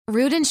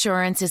Root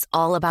Insurance is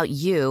all about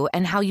you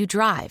and how you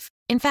drive.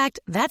 In fact,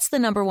 that's the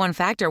number one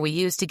factor we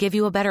use to give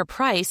you a better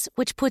price,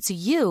 which puts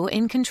you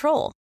in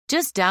control.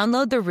 Just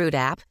download the Root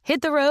app,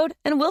 hit the road,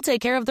 and we'll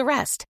take care of the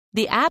rest.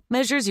 The app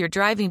measures your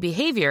driving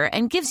behavior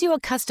and gives you a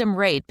custom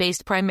rate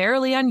based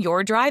primarily on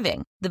your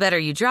driving. The better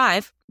you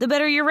drive, the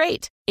better your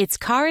rate. It's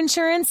car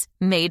insurance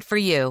made for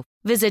you.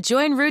 Visit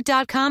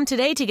joinroot.com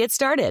today to get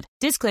started.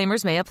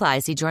 Disclaimers may apply.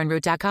 See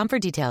joinroot.com for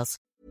details.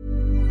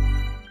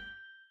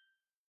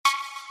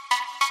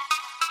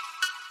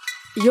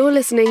 You're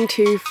listening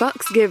to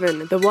Fucks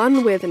Given, the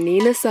one with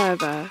Nina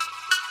Server.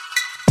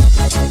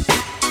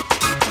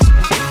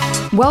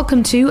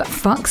 Welcome to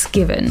Fucks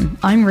Given.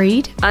 I'm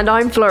Reed. And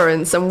I'm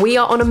Florence, and we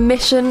are on a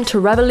mission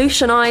to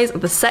revolutionise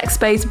the sex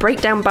space,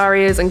 break down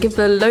barriers, and give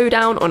the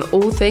lowdown on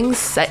all things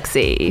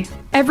sexy.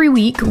 Every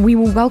week, we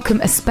will welcome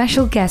a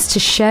special guest to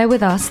share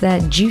with us their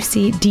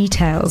juicy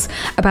details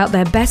about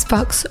their best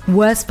fucks,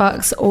 worst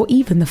fucks, or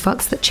even the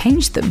fucks that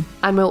changed them.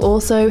 And we'll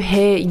also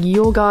hear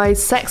your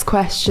guys' sex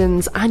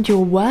questions and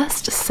your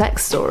worst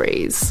sex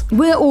stories.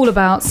 We're all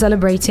about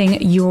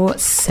celebrating your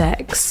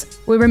sex.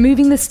 We're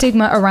removing the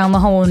stigma around the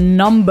whole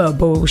number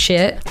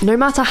bullshit. No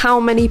matter how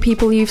many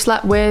people you've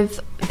slept with,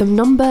 the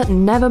number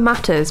never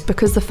matters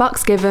because the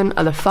fucks given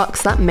are the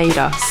fucks that made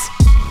us.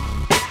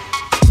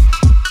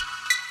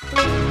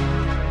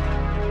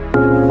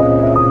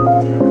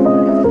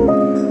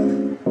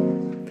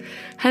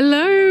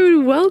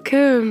 Hello,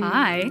 welcome.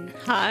 Hi.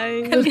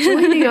 You're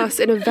joining us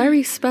in a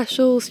very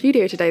special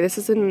studio today. This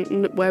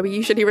isn't where we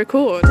usually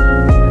record.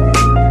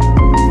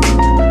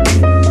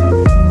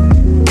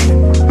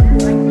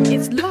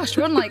 It's lush.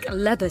 We're on like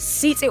leather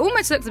seats. It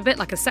almost looks a bit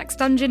like a sex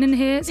dungeon in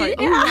here. It's like,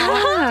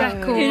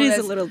 decor. It is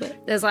a little bit.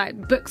 There's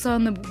like books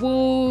on the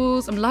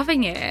walls. I'm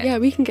loving it. Yeah,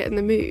 we can get in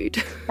the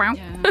mood.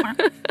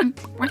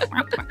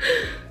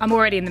 I'm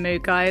already in the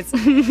mood, guys.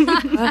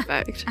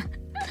 Perfect.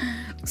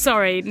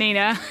 Sorry,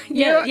 Nina.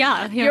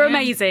 You're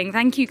amazing.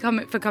 Thank you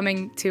for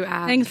coming to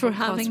our Thanks for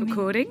having me.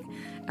 recording.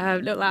 A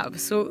little out of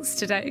sorts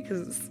today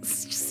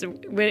because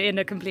we're in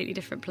a completely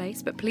different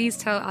place. But please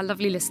tell our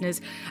lovely listeners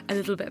a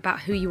little bit about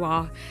who you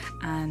are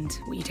and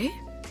what you do.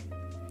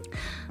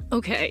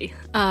 Okay,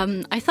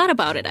 I thought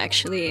about it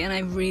actually, and I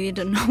really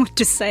don't know what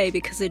to say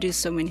because I do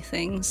so many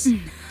things.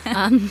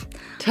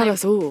 Tell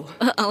us all.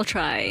 I'll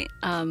try.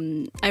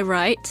 I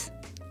write,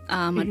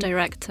 I'm a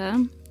director,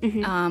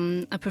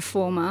 a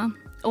performer,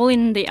 all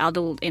in the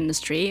adult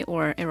industry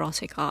or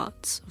erotic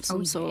arts of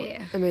some sort.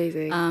 Yeah.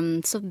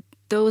 Amazing. So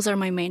those are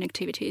my main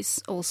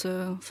activities.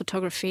 Also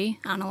photography,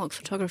 analog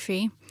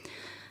photography.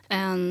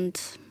 And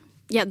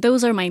yeah,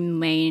 those are my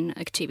main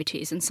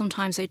activities. And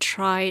sometimes I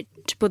try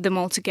to put them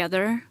all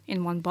together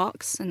in one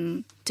box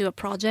and do a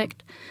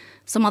project.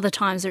 Some other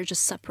times they're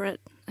just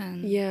separate.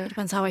 And it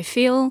depends how I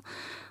feel,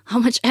 how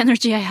much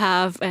energy I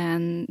have,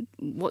 and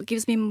what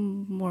gives me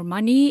more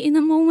money in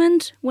the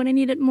moment when I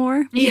need it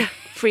more. Yeah.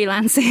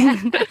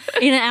 Freelancing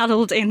in an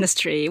adult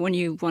industry, when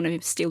you want to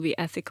still be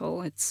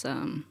ethical, it's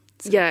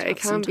it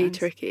can be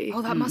tricky.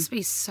 Oh, that must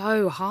be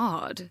so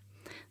hard.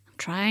 I'm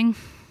trying.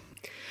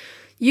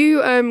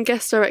 You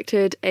guest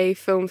directed a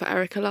film for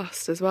Erika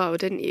Lust as well,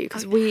 didn't you?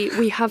 Because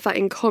we have that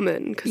in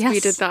common because we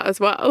did that as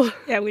well.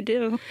 Yeah, we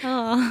do.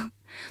 That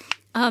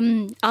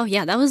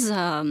was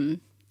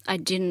I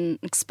didn't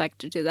expect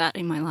to do that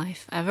in my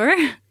life ever.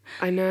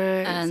 I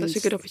know, it's such a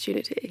good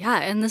opportunity. Yeah,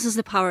 and this is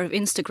the power of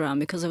Instagram,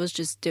 because I was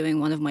just doing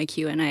one of my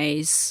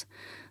Q&As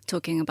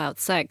talking about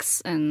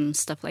sex and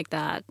stuff like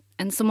that.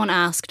 And someone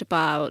asked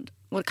about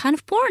what kind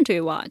of porn do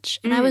you watch?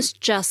 And I was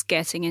just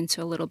getting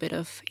into a little bit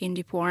of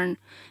indie porn.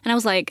 And I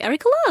was like,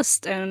 Erika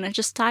Lust. And I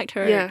just tagged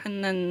her. Yeah.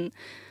 And then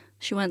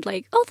she went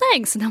like, oh,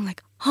 thanks. And I'm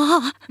like,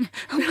 oh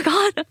my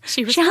God.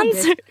 She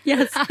answered.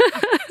 Yes.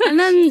 And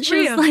then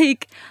she was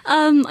like,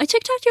 I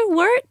checked out your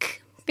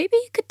work. Maybe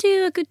you could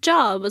do a good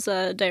job as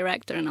a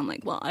director. And I'm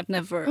like, well, I've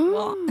never...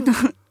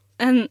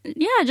 And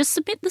yeah, just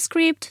submit the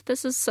script.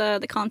 This is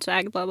the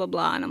contact, blah, blah,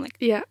 blah. And I'm like,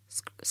 yeah.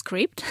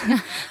 Script?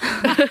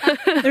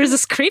 There's a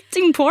script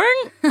in porn?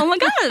 Oh my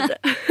God.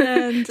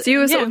 And, so you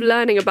were sort of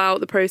learning about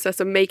the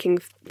process of making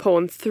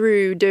porn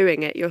through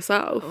doing it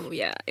yourself. Oh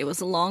yeah, it was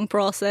a long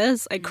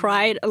process. I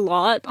cried a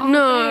lot. Oh,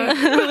 no.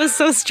 I was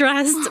so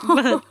stressed.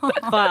 But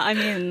I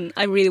mean,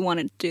 I really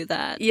wanted to do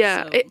that.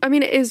 Yeah, so.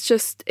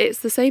 It's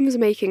the same as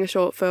making a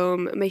short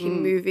film,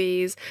 making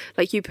movies.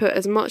 Like, you put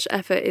as much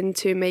effort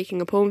into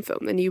making a porn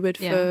film than you would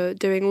for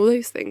doing all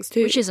those things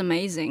too. Which is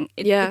amazing.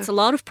 It's a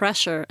lot of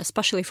pressure,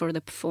 especially for the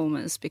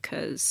performers,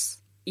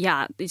 because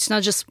it's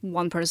not just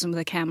one person with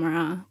a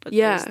camera, but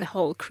there's the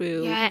whole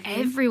crew. Yeah,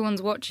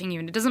 everyone's watching you,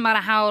 and it doesn't matter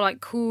how like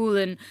cool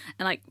and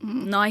like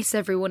nice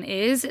everyone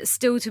is. It's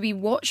still to be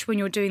watched when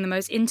you're doing the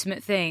most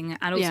intimate thing,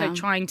 and also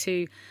trying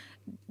to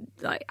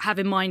like have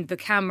in mind the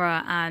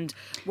camera and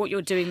what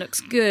you're doing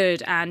looks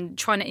good, and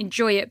trying to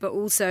enjoy it, but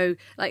also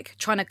like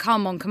trying to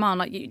come on command.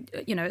 Like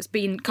you know, it's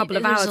been a couple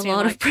of hours. There's a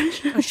lot of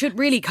pressure. I should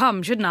really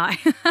come, shouldn't I?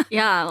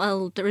 Yeah,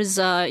 well, there is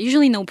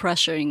usually no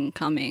pressure in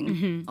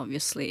coming,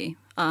 obviously.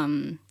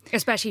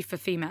 Especially for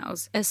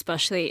females.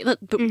 Especially, but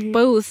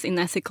both in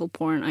ethical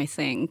porn, I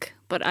think.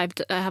 But I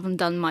haven't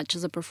done much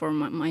as a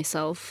performer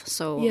myself.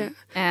 So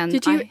and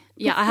did you?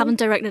 I haven't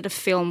directed a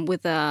film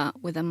with a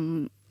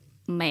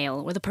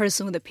male, with a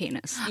person with a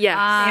penis.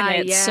 Yeah,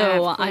 in it.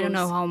 So I don't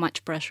know how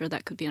much pressure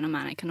that could be on a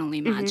man. I can only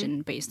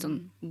imagine based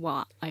on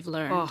what I've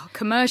learned. Oh,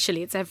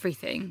 commercially, it's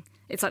everything.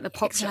 It's like the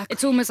pop. Exactly.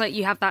 It's almost like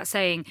you have that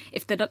saying: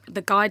 if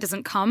the guy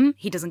doesn't come,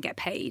 he doesn't get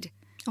paid.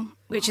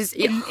 Which is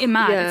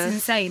mad. Yeah. It's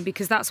insane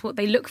because that's what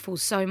they look for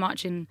so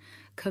much in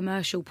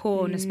commercial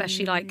porn,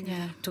 especially like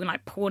talking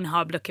like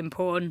Pornhub looking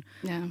porn,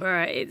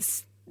 where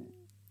it's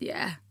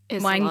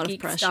It's mind a lot of geek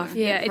pressure. stuff.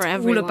 Yeah, It's for all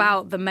everyone.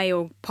 about the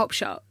male pop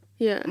shop.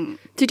 Yeah.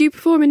 Did you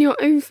perform in your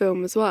own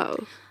film as well?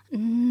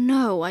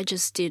 No, I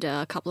just did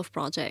a couple of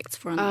projects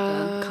for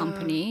another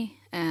company,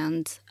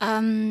 and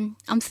I'm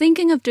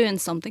thinking of doing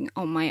something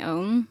on my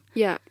own.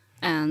 Yeah.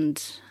 And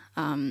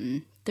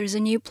there's a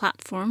new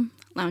platform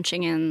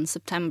launching in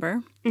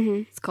September.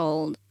 It's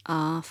called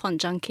Fun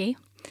Junkie,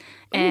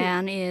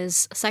 and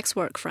is sex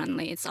work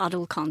friendly. It's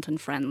adult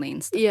content friendly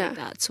and stuff like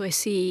that. So I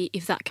see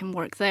if that can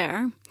work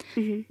there,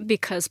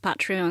 because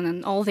Patreon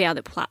and all the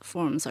other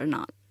platforms are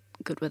not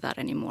good with that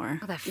anymore.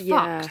 Oh, they're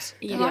Yeah. fucked.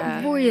 They're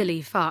like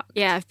royally fucked.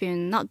 Yeah, I've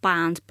been not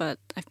banned, but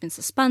I've been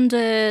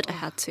suspended. I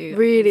had to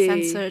Really?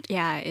 censored.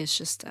 Yeah, it's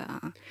just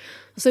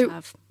So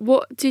tough.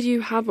 what did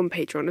you have on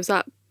Patreon? Was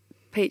that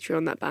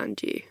Patreon that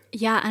banned you?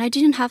 Yeah, and I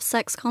didn't have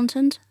sex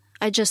content.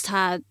 I just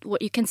had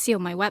what you can see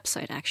on my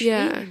website, actually.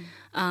 Yeah.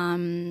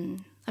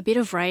 A bit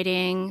of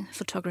writing,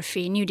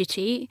 photography,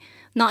 nudity.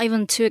 Not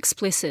even too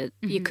explicit.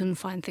 You couldn't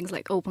find things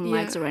like open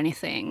legs or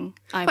anything.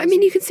 But I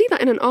mean, you can see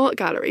that in an art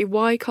gallery.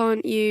 Why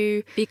can't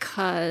you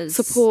because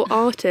support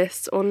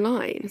artists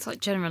online? It's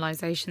like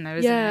generalization, though,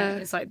 isn't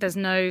it? It's like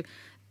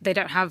they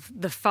don't have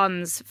the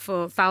funds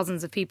for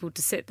thousands of people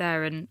to sit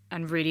there and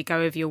really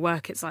go over your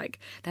work. It's like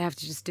they have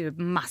to just do a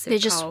massive they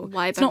just cull.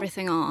 wipe It's not-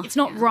 everything off. It's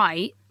not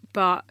right,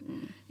 but,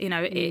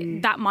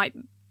 that might...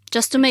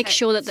 Just to make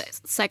sure that the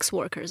sex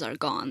workers are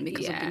gone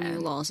because of the new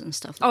laws and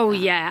stuff like Oh, that.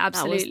 yeah,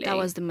 absolutely. That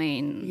was the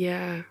main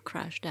Yeah.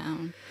 crash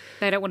down.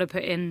 They don't want to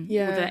put in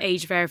all the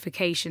age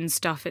verification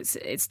stuff.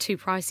 It's too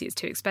pricey, it's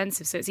too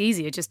expensive. So it's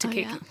easier just to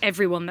kick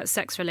everyone that's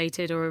sex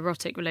related or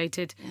erotic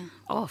related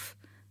off.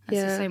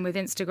 That's the same with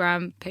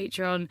Instagram,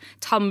 Patreon,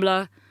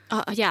 Tumblr.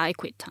 Yeah, I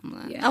quit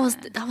Tumblr. Yeah.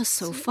 That was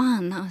so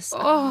fun. That was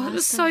It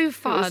was so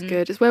fun. It was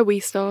good. It's where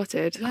we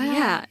started.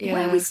 Yeah,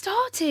 where we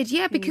started.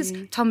 Yeah, because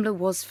Tumblr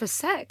was for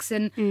sex,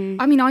 and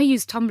I mean, I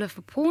used Tumblr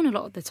for porn a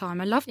lot of the time.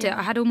 I loved it.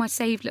 I had all my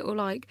saved little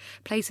like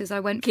places I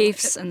went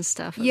gifs for. and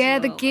stuff. as Yeah,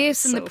 the well.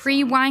 gifs and So the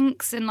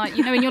pre-wanks and like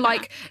and you're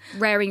like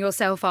raring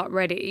yourself up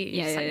ready.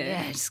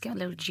 Yeah. Just get a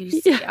little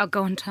juicy. I'll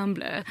go on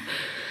Tumblr.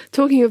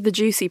 Talking of the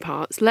juicy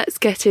parts, let's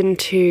get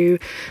into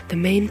the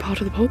main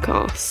part of the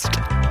podcast.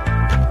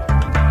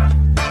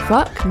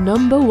 Fuck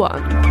number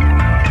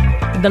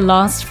 1. The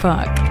last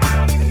fuck.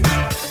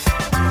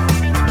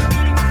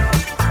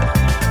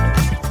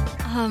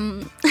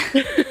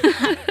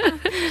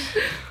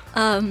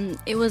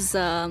 It was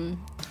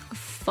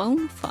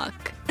phone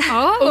fuck.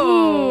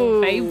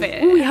 Oh,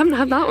 baby. Ooh, we haven't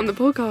had that on the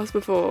podcast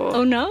before.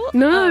 Oh no?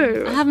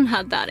 No. I haven't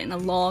had that in a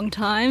long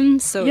time,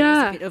 so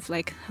Yeah. it's a bit of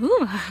like,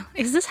 ooh,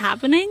 is this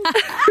happening?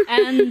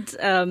 And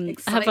I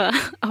have a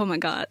oh my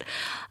god.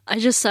 I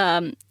just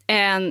and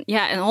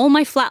all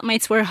my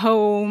flatmates were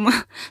home,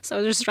 so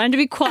I was just trying to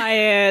be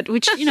quiet,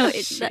 which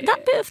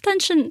that bit of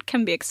tension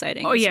can be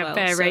exciting. Oh as yeah, well,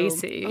 bear so-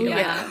 racy.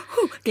 Yeah.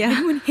 Can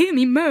anyone hear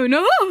me moan?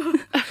 Oh.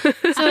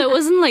 So it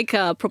wasn't like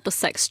a proper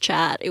sex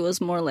chat. It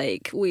was more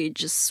like we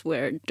just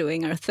were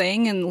doing our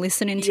thing and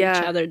listening to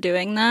each other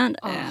doing that.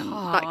 And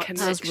That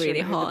connection was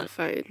really over hot. the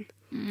phone.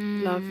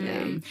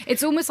 Lovely.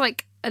 It's almost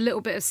like a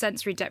little bit of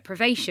sensory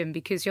deprivation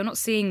because you're not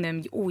seeing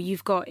them. All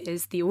you've got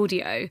is the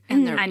audio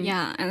and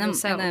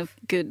yourself.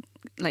 a good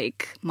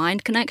like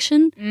mind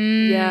connection.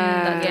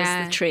 Yeah.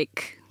 That's the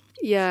trick.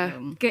 Yeah.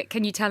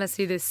 Can you tell us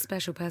who this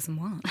special person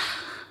was?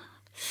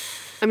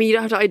 I mean, you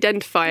don't have to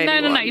identify No,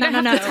 anyone. you don't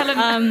have to tell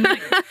them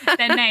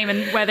their name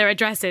and where their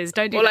address is.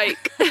 Don't do Or that.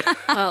 like,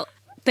 Well,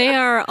 they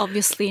are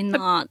obviously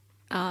not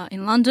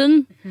in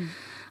London.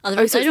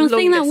 Otherwise, so I it's don't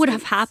think long that would have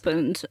distance.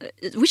 happened,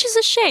 which is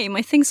a shame.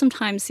 I think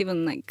sometimes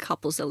even like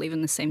couples that live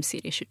in the same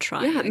city should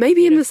try. yeah, like,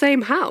 maybe in the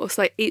same house,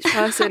 like each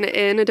person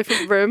in a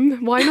different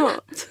room. Why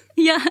not?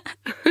 Yeah,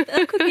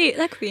 that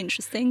could be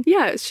interesting.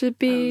 Yeah, it should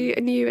be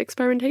a new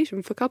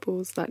experimentation for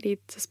couples that need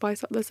to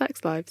spice up their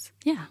sex lives.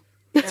 Yeah.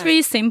 It's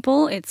really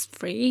simple. It's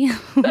free.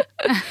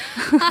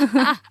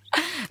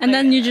 And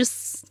then you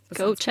just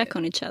go check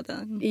on each other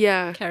and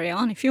Yeah. carry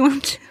on if you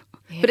want to.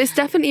 But it's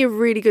definitely a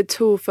really good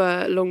tool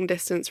for long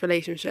distance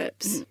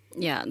relationships.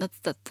 Yeah,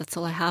 that's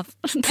all I have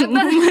at the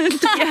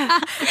moment.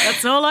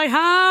 That's all I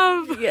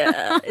have.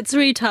 Yeah, it's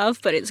really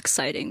tough, but it's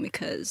exciting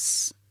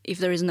because if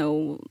there is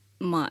no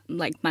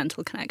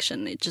mental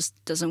connection, it just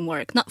doesn't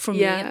work. Not for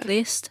me, at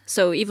least.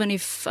 So even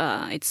if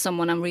it's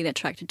someone I'm really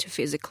attracted to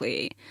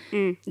physically,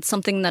 it's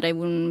something that I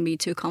wouldn't be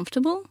too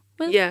comfortable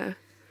with. Yeah.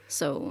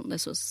 So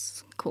this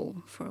was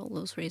cool for all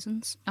those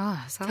reasons.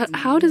 Oh,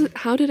 how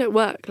did it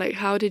work? Like,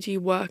 how did you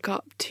work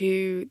up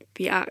to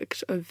the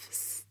act of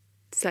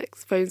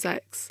phone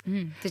sex?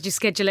 Did you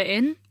schedule it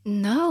in?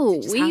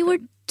 No, we were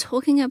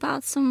talking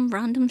about some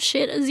random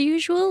shit as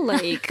usual.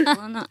 Like,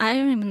 I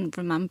don't even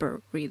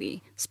remember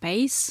really.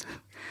 Space.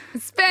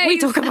 We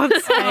talk about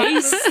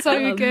space.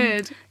 So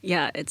good.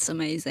 Yeah, it's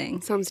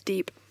amazing. Sounds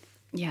deep.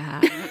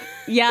 Yeah,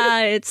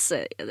 it's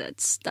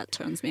that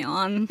turns me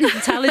on.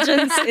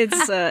 Intelligence,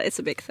 it's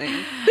a big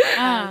thing.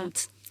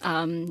 And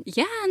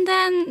and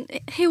then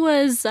he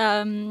was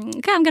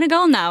okay, I'm gonna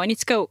go now. I need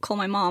to go call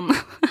my mom.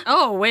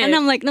 Oh, weird. And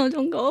I'm like, no,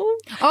 don't go.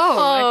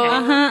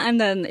 Oh, okay.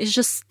 And then it's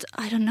just,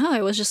 I don't know.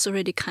 I was just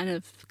already kind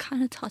of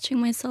touching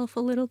myself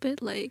a little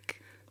bit,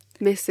 like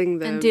missing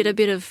them, and did a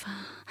bit of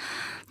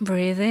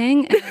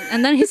breathing,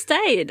 and then he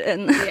stayed.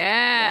 And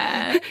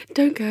yeah,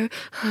 don't go.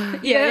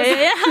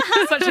 Yeah.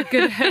 Such a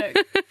good hook.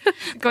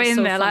 Go in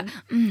so there fun.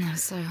 like,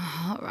 it's so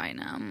hot right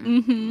now.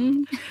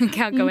 Mm-hmm.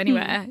 Can't go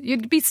anywhere.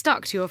 You'd be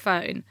stuck to your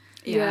phone.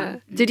 Yeah.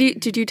 Did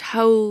you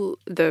tell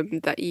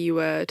them that you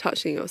were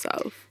touching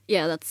yourself?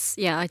 Yeah,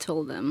 I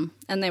told them.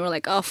 And they were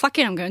like, oh, fuck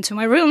it, I'm going to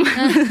my room.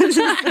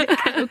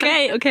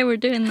 Okay, we're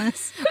doing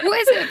this. What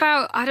is it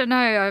about, I don't know,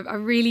 I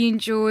really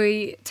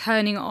enjoy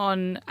turning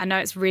on, I know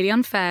it's really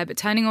unfair, but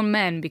turning on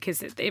men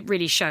because it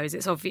really shows,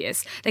 it's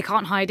obvious. They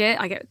can't hide it.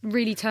 I get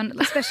really turned,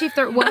 especially if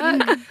they're at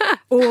work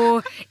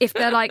or if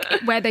they're like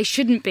where they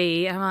shouldn't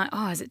be. I'm like,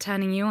 oh, is it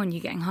turning you on?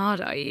 You're getting hard,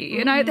 are you?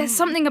 You know, there's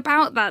something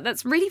about that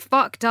that's really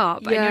fucked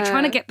up. And you're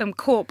trying to get them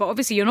caught, but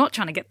obviously you're not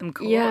trying to get them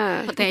caught.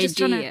 Yeah. But the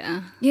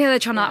idea. They're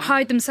trying to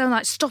hide themselves,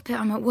 like, stop it,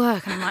 I'm at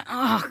work. And I'm like,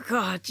 oh,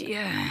 God,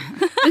 yeah.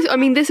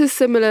 This is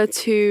similar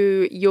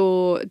to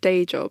your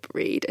day job,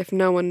 Reed. If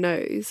no one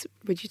knows,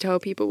 would you tell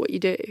people what you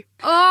do?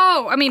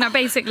 Oh, I mean,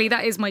 basically,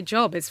 that is my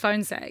job, is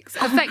phone sex.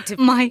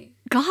 Effectively. My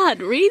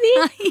God,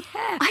 really?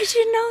 Yeah. I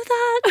didn't know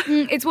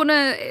that. It's one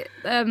of,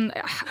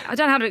 I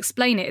don't know how to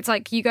explain it. It's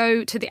like you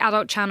go to the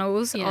adult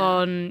channels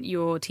on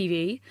your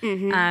TV,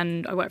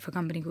 and I work for a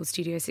company called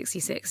Studio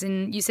 66,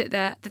 and you sit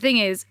there. The thing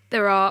is,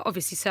 there are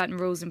obviously certain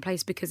rules in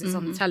place because it's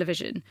on the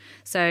television.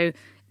 So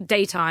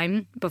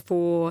daytime,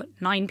 before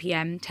 9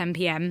 p.m, 10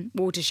 p.m,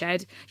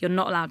 watershed, you're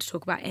not allowed to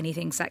talk about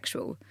anything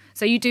sexual.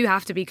 So you do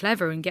have to be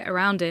clever and get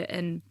around it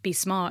and be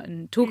smart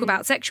and talk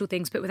about sexual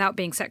things, but without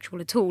being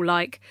sexual at all.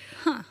 Like,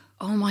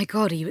 oh my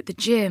God, are you at the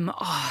gym?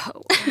 Oh,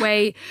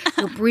 wait,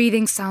 your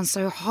breathing sounds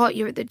so hot.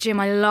 You're at the gym.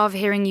 I love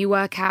hearing you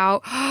work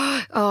out.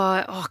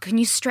 Oh, can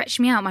you stretch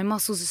me out? My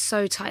muscles are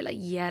so tight. Like,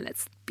 yeah,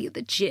 let's be at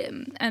the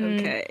gym. And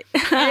Okay.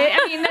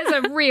 I mean,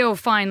 there's a real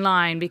fine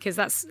line because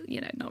that's,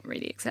 not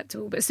really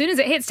acceptable. But as soon as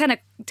it hits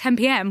 10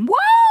 p.m, whoa!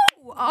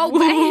 Oh,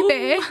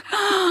 baby.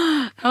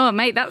 Oh,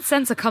 mate, that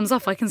sensor comes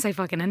off. I can say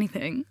fucking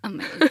anything.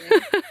 Amazing.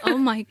 Oh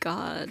my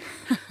God.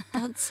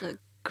 That's a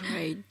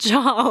great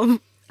job.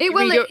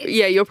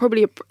 You're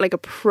probably a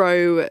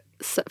pro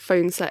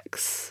phone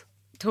sex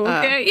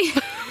talker.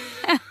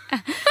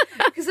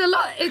 Because a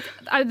lot,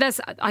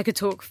 I could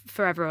talk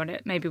forever on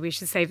it. Maybe we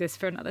should save this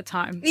for another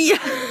time. Yeah,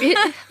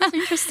 that's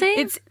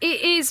interesting.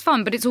 It is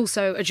fun, but it's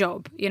also a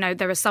job.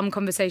 There are some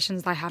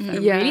conversations I have that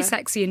are really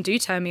sexy and do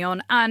turn me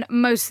on, and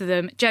most of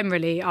them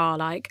generally are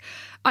like,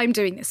 I'm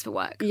doing this for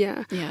work.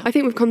 Yeah. I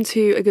think we've come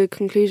to a good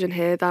conclusion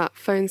here that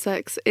phone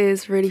sex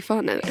is really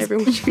fun and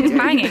everyone should be doing it.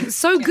 Banging.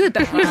 So good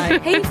that I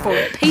pay for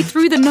it. Pay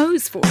through the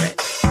nose for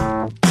it.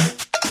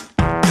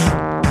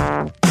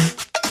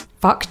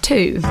 Fuck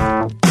 2.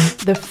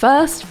 The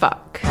first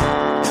fuck.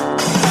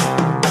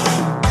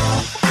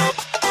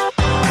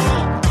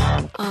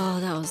 Oh,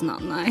 that was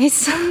not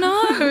nice. Oh,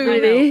 no.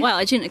 Really? Well,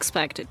 I didn't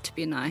expect it to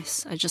be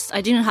nice. I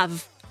didn't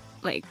have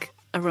like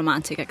a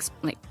romantic,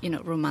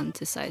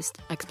 romanticized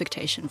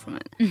expectation from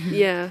it. Mm-hmm.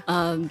 Yeah.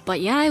 But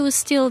yeah, it was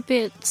still a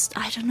bit,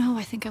 I don't know,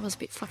 I think I was a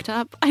bit fucked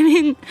up. I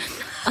mean,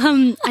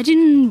 I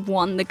didn't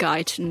want the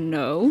guy to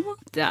know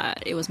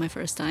that it was my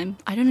first time.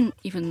 I didn't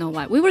even know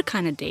why. We were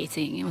kind of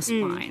dating. It was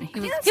fine.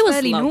 It was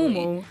fairly lovely.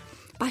 normal.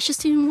 But I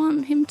just didn't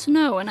want him to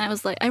know. And I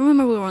was like, I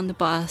remember we were on the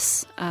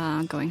bus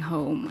going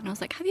home. And I was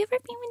like, have you ever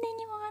been with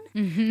anyone?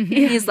 And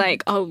he's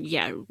like, oh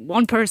yeah,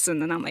 one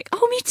person. And I'm like,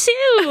 oh, me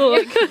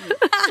too.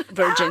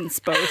 Virgins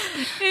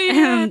both.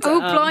 Yeah. And,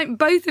 blind,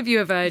 both of you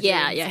are virgins.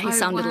 Yeah. He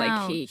sounded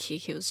like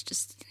he was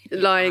just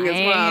lying as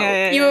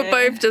well. You were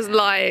both just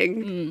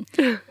lying.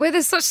 Well,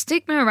 there's such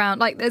stigma around.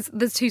 Like,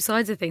 there's two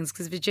sides of things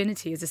because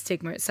virginity is a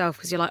stigma itself.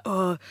 Because you're like,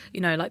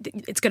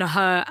 it's going to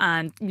hurt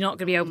and you're not going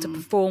to be able to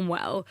perform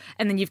well.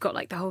 And then you've got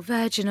like the whole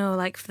virginal,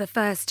 like for the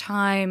first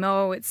time.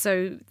 Oh, it's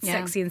so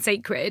sexy and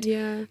sacred.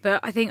 Yeah.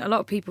 But I think a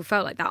lot of people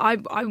felt like that.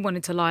 I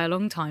wanted to lie a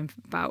long time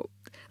about,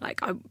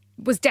 like, I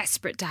was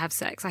desperate to have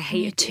sex. I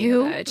hated being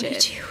a virgin. Me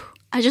too.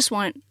 I just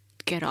want to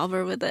get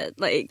over with it.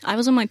 Like, I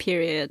was on my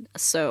period,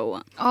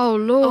 so... Oh,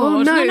 Lord.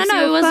 Oh, no.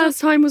 So it was first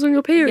time was on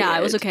your period? Yeah,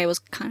 it was okay. It was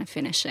kind of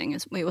finishing.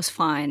 It was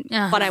fine.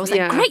 But I was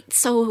like, great,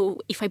 so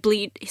if I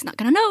bleed, he's not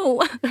going to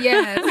know.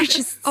 Yeah. Which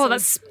is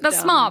that's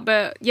smart,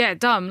 but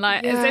dumb.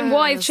 Like,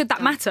 why should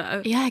that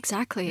matter? Yeah,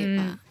 exactly.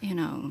 But,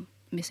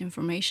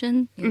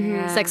 misinformation.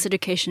 Sex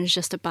education is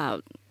just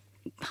about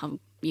how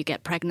you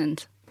get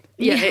pregnant.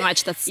 Yeah,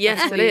 much. That's it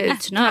what you need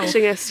is. to know.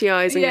 Catching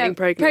STIs and getting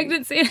pregnant.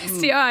 Pregnancy,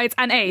 STIs,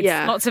 and AIDS.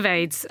 Yeah. Lots of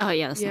AIDS. Oh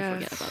yeah, let's not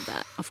forget about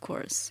that, of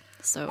course.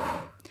 So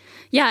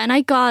yeah, and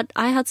I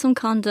had some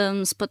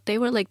condoms, but they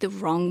were like the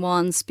wrong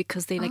ones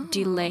because they like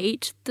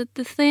delayed the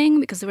thing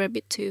because they were a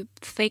bit too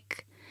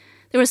thick.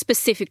 They were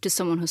specific to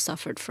someone who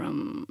suffered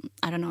from,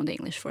 I don't know the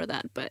English for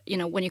that, but you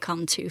know, when you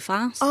come too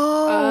fast. So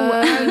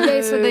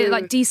they're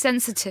like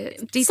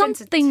desensitive.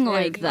 Something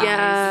like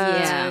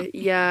that.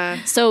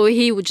 Yeah. So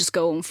he would just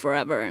go on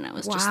forever, and I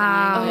was just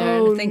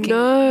lying there thinking,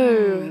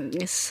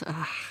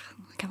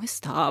 can we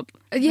stop?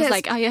 Yes. It's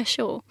like, oh yeah,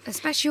 sure.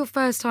 Especially your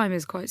first time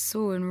is quite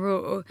sore and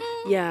raw.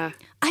 Yeah.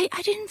 I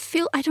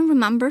don't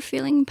remember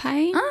feeling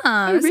pain.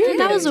 Really?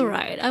 That was all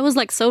right. I was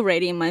like so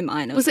ready in my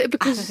mind. Was it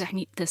because I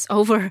need this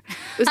over?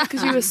 Was it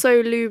because you were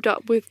so lubed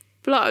up with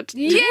blood?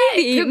 Yeah,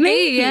 it could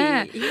maybe. be,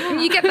 yeah.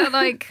 You get that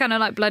like kind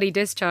of like bloody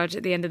discharge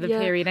at the end of the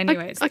period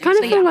anyway. I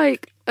kind of feel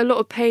like a lot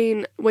of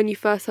pain when you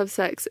first have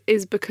sex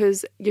is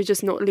because you're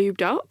just not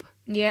lubed up.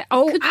 Yeah.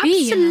 Oh, Could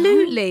be,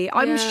 absolutely. you know?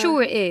 I'm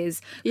sure it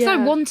is. Because I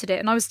Yeah. wanted it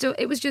and I was still,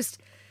 it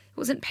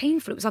wasn't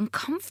painful, it was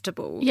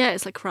uncomfortable. Yeah,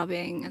 it's like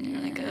rubbing and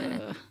you're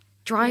like,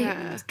 Dry.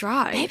 Yeah. It was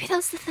dry. maybe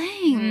that's the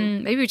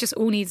thing. Maybe we just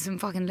all need some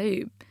fucking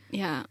lube.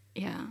 Yeah,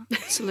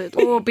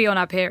 absolutely. Or be on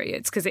our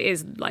periods, because it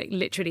is like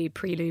literally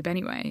pre-lube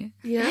anyway.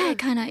 Yeah,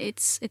 kind of.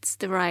 It's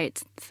the right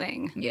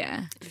thing.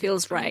 Yeah. It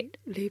feels right.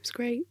 Lube's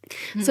great.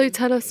 So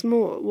tell us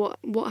more.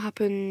 What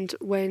happened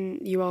when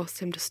you asked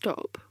him to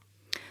stop?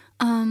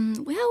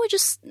 Well, we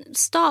just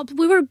stopped.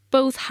 We were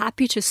both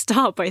happy to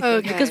stop, I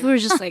think, because we were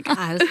just like,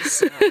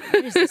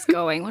 where is this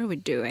going? What are we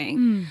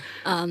doing?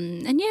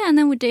 And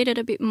then we dated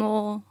a bit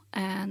more,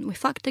 and we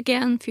fucked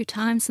again a few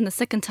times. And the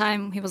second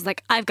time, he was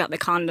like, I've got the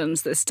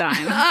condoms this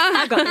time.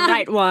 I've got the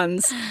right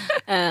ones.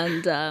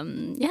 And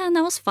and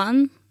that was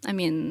fun. I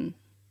mean,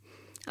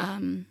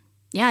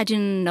 I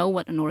didn't know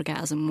what an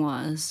orgasm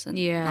was and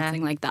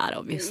nothing like that,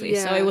 obviously.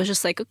 Yeah. So it was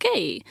just like,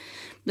 okay,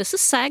 this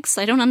is sex.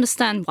 I don't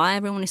understand why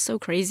everyone is so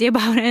crazy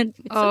about it.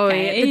 It's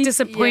okay. The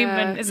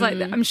disappointment. Yeah. It's like,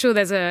 I'm sure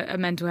there's a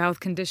mental health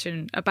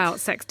condition about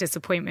sex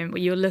disappointment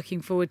where you're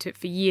looking forward to it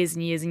for years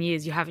and years and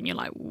years. You haven't, you're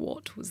like,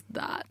 what was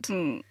that?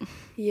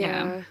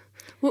 Yeah.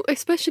 Well,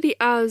 especially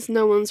as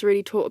no one's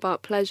really taught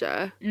about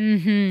pleasure.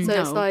 Mm-hmm.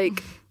 So it's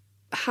like,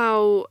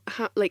 how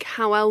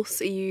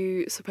else are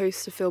you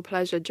supposed to feel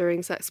pleasure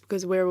during sex?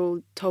 Because we're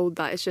all told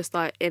that it's just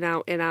like in,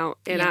 out, in, out,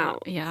 in,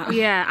 out.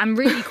 Yeah, and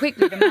really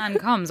quickly the man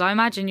comes. I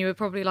imagine you were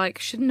probably like,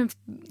 shouldn't have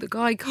the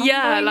guy come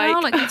by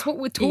now? Like that's what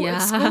we're taught at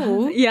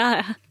school.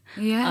 Yeah.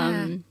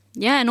 Yeah.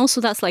 And also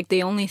that's like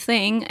the only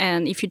thing.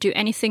 And if you do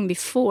anything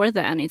before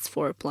then, it's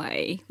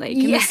foreplay. Like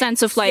in the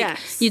sense of like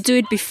you do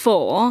it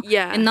before,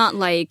 and not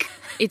like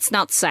it's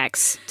not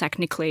sex.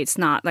 Technically, it's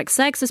not like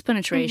sex is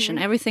penetration.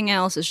 Everything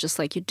else is just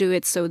like you do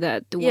it so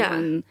that the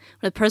woman,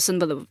 the person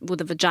with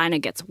the vagina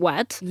gets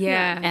wet.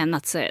 Yeah, and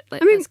that's it.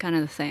 Like, that's kind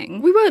of the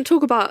thing. We weren't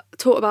taught about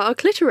our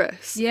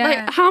clitoris. Yeah,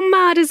 like how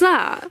mad is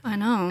that? I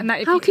know. And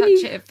that if How you can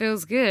touch you- it, it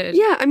feels good.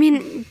 Yeah, I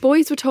mean,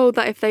 boys were told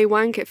that if they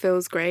wank, it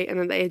feels great, and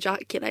then they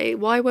ejaculate.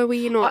 Why were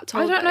we not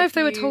told? I don't that know if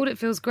they were you- told it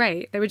feels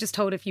great. They were just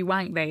told if you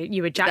wank,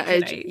 you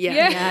ejaculate.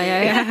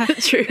 Yeah.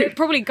 True.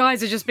 Probably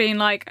guys are just being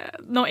like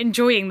not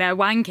enjoying their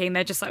wanking.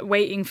 They're just like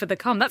waiting for the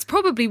cum. That's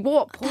probably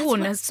what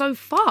porn is so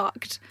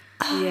fucked.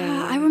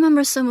 Yeah. I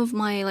remember some of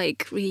my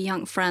like really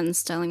young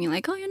friends telling me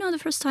like, oh, you know, the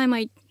first time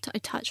I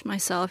touched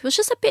myself, it was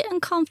just a bit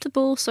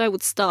uncomfortable, so I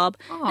would stop,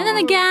 and then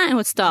again I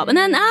would stop, and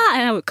then and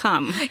I would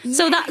come.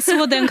 So that's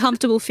what the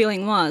uncomfortable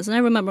feeling was. And I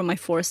remember my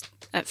first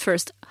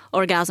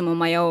orgasm on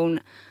my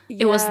own.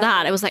 It was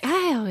that. I was like,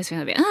 I always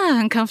feel a bit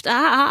uncomfortable.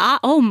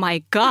 Oh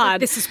my God.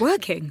 This is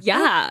working.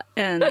 Yeah.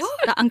 And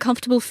that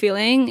uncomfortable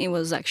feeling, it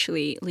was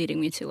actually leading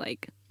me to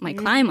like my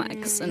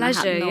climax. And I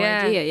had no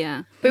idea,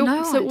 yeah.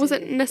 But so it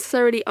wasn't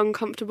necessarily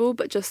uncomfortable,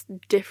 but just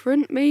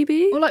different,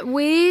 maybe? Or like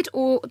weird,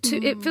 or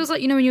it feels like,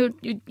 you know, when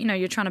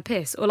you're trying to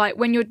piss, or like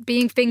when you're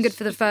being fingered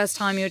for the first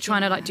time, you're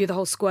trying to like do the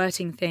whole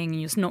squirting thing, and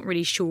you're just not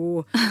really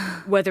sure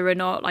whether or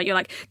not, like, you're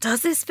like,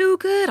 does this feel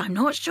good? I'm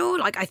not sure.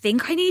 Like, I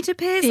think I need to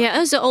piss.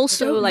 Yeah, it's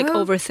also like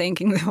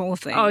overthinking the whole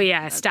thing. Oh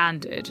yeah,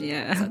 standard.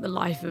 Yeah. It's like the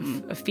life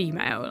of a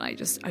female. Like,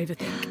 just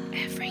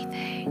overthink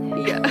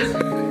everything.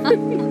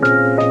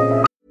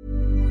 Yeah.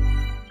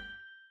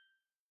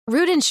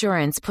 Root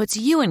Insurance puts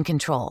you in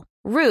control.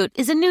 Root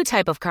is a new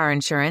type of car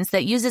insurance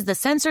that uses the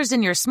sensors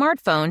in your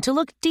smartphone to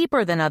look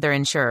deeper than other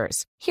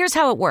insurers. Here's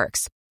how it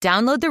works.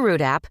 Download the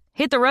Root app,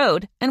 hit the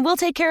road, and we'll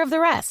take care of the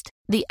rest.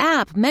 The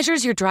app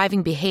measures your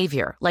driving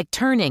behavior, like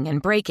turning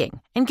and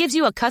braking, and gives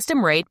you a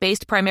custom rate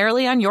based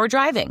primarily on your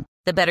driving.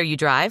 The better you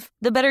drive,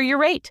 the better your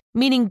rate,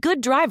 meaning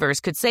good drivers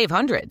could save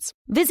hundreds.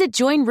 Visit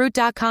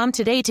joinroot.com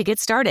today to get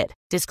started.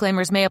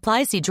 Disclaimers may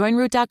apply. See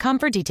joinroot.com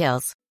for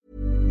details.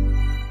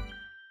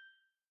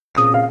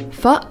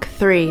 Fuck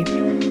 3.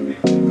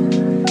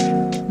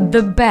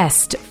 The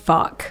best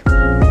fuck.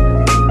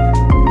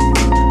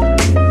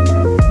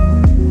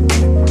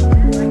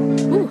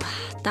 Ooh,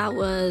 that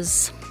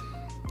was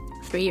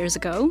 3 years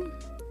ago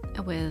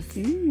with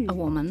a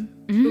woman.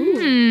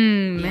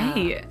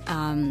 Mate.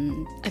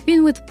 I've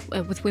been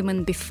with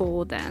women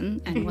before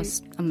then, and it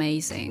was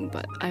amazing.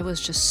 But I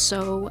was just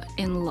so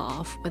in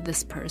love with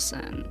this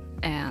person,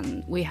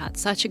 and we had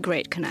such a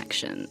great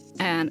connection.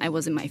 And I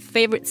was in my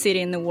favorite city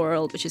in the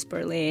world, which is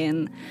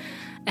Berlin.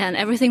 And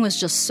everything was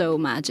just so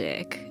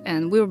magic.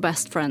 And we were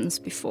best friends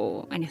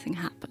before anything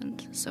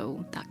happened.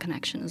 So that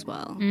connection as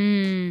well.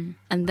 And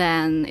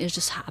then it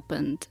just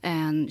happened.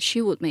 And she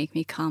would make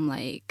me come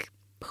like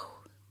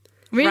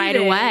right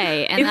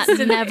away. And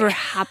that never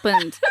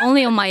happened.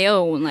 Only on my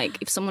own. Like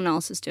if someone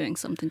else is doing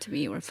something to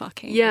me or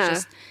fucking. Yeah.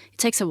 It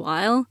takes a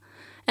while.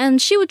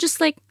 And she would just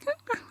like,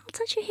 I'll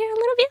touch you here a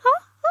little bit.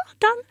 Oh,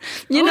 done.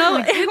 You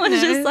know, it was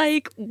just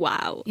like,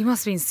 wow. You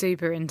must have been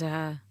super into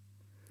her.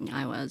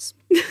 I was.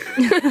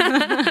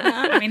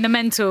 I mean, the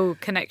mental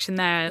connection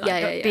there,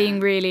 like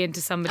being really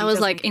into somebody. I was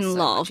like in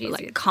love,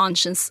 like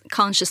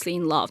consciously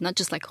in love, not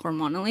just like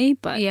hormonally,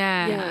 but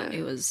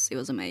it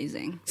was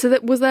amazing. So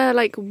was there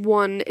like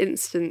one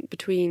instant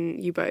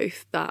between you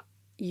both that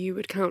you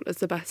would count as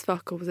the best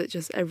fuck, or was it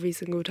just every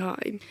single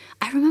time?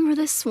 I remember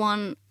this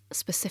one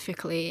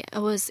specifically. It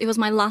was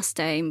my last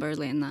day in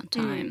Berlin that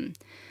time,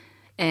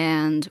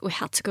 and we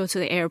had to go to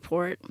the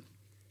airport.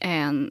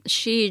 And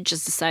she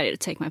just decided to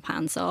take my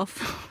pants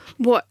off.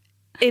 What?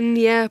 In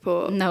the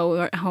airport? No, we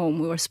were at home.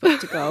 We were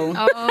supposed to go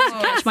to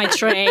catch my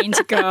train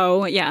to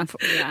go. Yeah.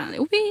 It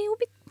would be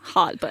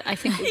hot, but I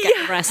think we'd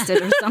get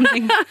arrested or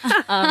something.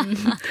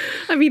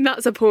 I mean,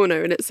 that's a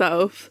porno in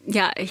itself.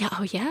 Yeah.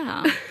 Oh,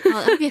 yeah.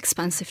 Well, that'd be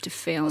expensive to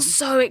film.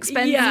 So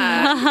expensive.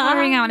 Yeah.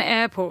 Hiring out an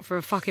airport for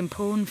a fucking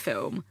porn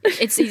film.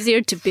 It's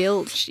easier to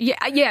build.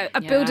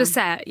 Build a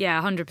set.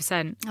 Yeah,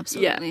 100%.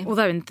 Absolutely. Yeah.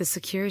 Although in the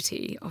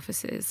security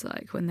offices,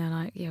 like when they're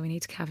like, we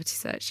need to cavity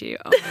search you.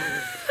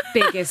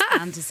 Biggest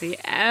fantasy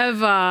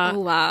ever. Oh,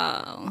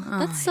 wow.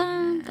 That's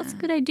a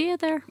good idea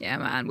there. Yeah,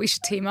 man. We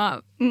should team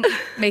up.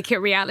 Make it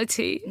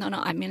reality. No,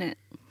 I'm in it.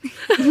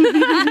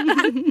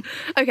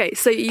 Okay,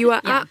 so you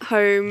were at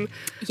home,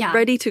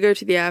 ready to go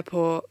to the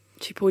airport.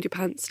 She pulled your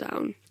pants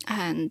down.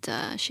 And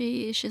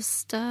she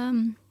just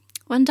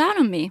went down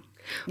on me.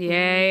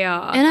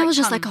 Yeah. And I was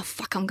just like, oh,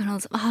 fuck, I'm going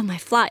to... Oh, my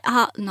flight.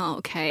 No,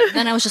 okay.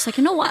 Then I was just like,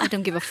 you know what? I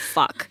don't give a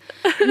fuck.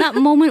 In that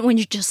moment when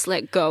you just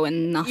let go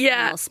and nothing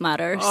else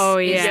matters. Oh,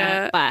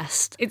 yeah. Is the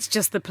best. It's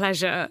just the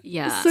pleasure.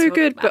 Yeah. So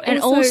good, but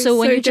and also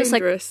when so you just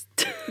dangerous. like...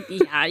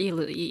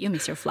 you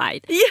miss your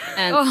flight. Yeah.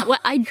 And well,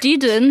 I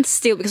didn't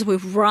still because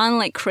we've run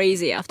like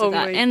crazy after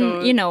that. And,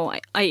 God. you know,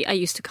 I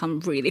used to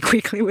come really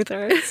quickly with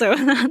her. So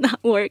that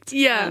worked.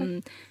 Yeah.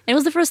 It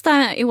was the first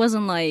time. It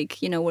wasn't like,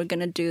 we're going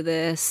to do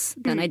this,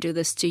 then I do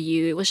this to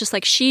you. It was just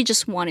like she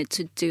just wanted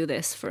to do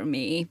this for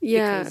me.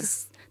 Yeah.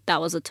 Because that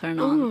was a turn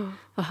on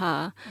for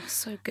her. That's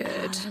so good.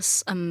 It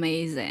was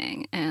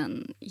amazing.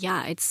 And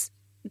it's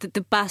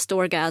the best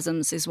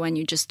orgasms is when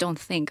you just don't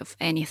think of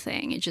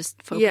anything. You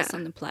just focus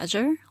on the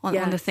pleasure, on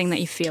the thing that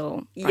you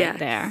feel right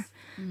there.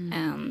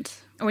 And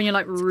when you're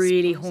like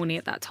really horny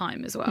at that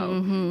time as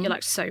well. You're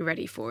like so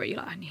ready for it. You're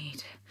like, I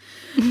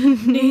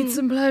need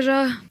some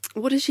pleasure.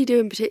 What did she do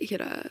in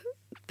particular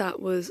that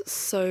was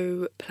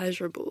so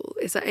pleasurable?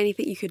 Is there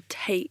anything you could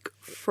take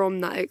from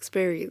that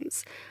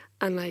experience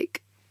and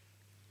like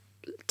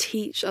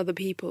teach other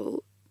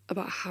people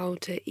about how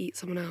to eat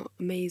someone out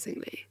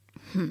amazingly?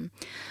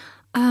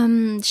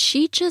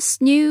 She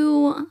just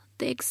knew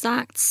the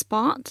exact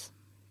spot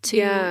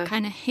to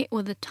kind of hit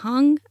with the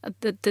tongue.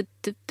 The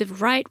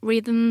right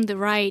rhythm, the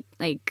right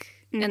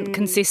and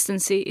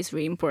consistency is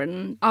really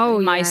important. Oh,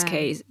 in my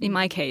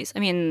case, I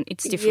mean,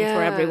 it's different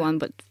for everyone,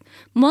 but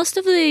most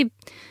of the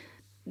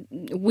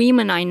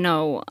women I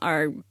know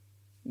are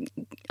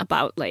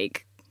about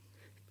like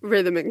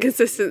rhythm and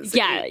consistency.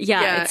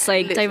 Yeah. It's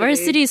like literally.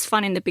 Diversity is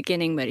fun in the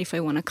beginning, but if I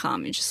want to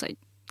come, you just like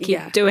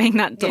keep doing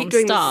that. Don't keep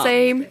doing stop. the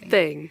same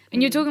thing.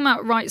 And you're talking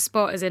about right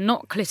spot as in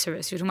not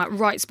clitoris. You're talking about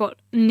right spot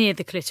near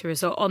the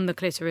clitoris or on the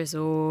clitoris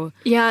or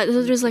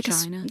there's like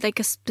vagina.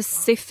 a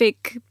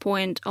specific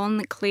point on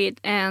the clit,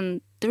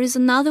 and there is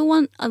another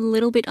one a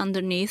little bit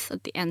underneath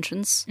at the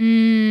entrance,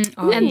 and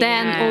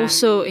then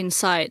also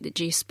inside the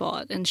G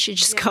spot. And she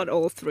just got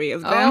all three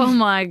of them. Oh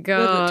my god!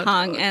 With the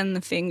tongue and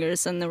the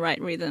fingers and the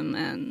right rhythm,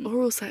 and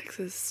oral sex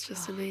is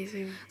just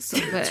amazing.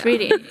 it's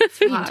really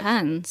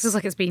intense. Feels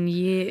like it's been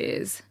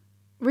years.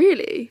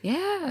 Really?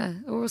 Yeah,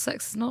 oral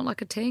sex is not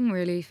like a thing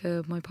really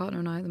for my partner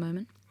and I at the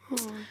moment.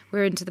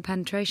 We're into the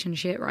penetration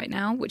shit right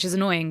now, which is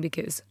annoying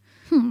because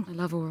I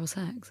love oral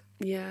sex.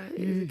 Yeah,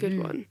 it is a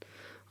good one.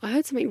 I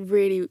heard something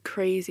really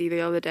crazy the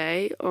other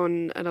day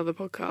on another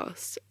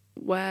podcast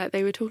where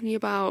they were talking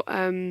about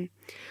a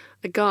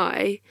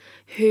guy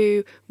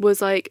who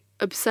was like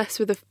obsessed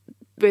with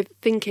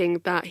thinking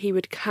that he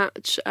would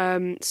catch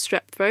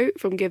strep throat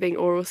from giving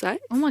oral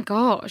sex. Oh my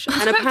gosh!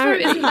 And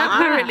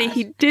apparently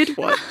he did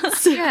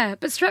once. Yeah,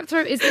 but strep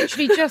throat is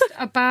literally just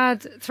a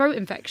bad throat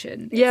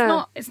infection.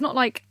 Yeah, it's not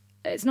like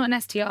It's not an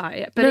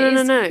STI, but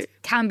no.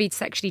 Can be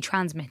sexually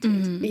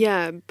transmitted.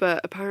 Yeah, but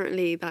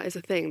apparently that is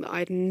a thing that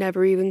I'd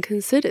never even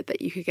considered,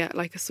 that you could get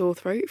like a sore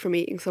throat from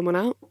eating someone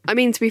out. I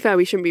mean, to be fair,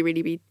 we shouldn't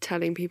really be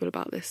telling people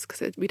about this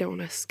because we don't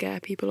want to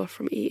scare people off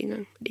from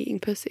eating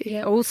pussy.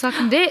 Yeah, all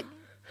sucking dick.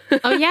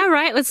 Oh yeah,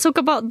 right. Let's talk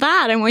about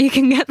that and what you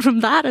can get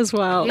from that as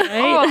well. Right?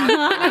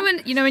 Oh,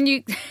 when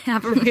you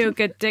have a real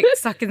good dick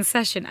sucking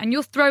session and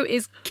your throat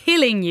is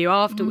killing you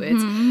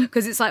afterwards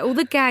because it's like all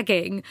the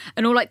gagging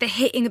and all like the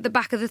hitting at the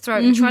back of the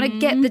throat and trying to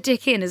get the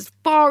dick in as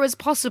far as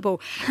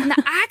possible and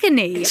the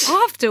agony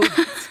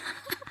afterwards.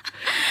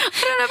 I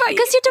don't know about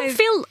because you don't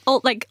feel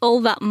all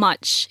that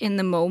much in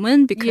the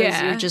moment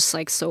because you're just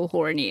like so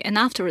horny, and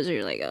afterwards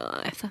you're like,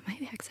 oh, I thought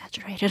maybe I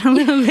exaggerated a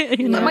little bit.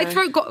 You know? My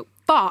throat got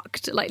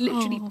fucked, like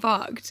literally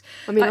fucked.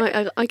 I mean,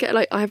 I get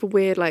like, I have a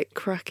weird like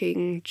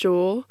cracking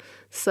jaw,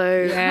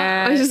 so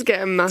I just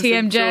get a massive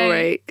TMJ. jaw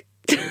ache.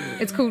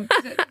 It's called,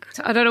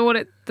 I don't know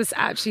what this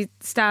actually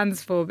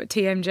stands for, but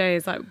TMJ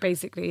is like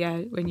basically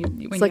when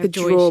it's like a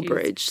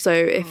drawbridge. So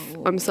if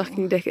I'm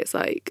sucking dick, it's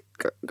like.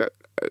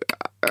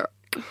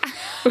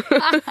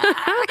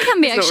 That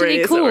can be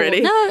actually cool. Really.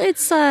 No, it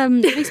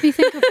makes me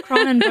think of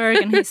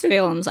Cronenberg and his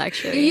films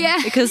actually. Yeah,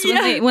 because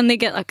when they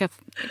get like a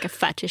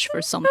fetish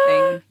for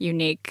something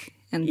unique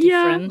and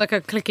different, like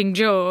a clicking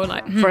jaw,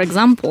 like for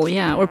example,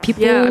 or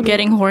people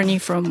getting horny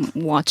from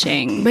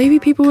watching. Maybe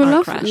people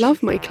will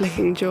love my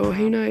clicking jaw.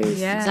 Who knows?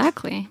 Yeah,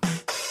 exactly.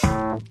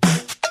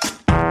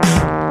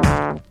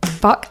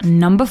 Fuck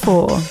number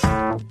 4.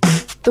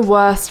 The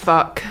worst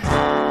fuck.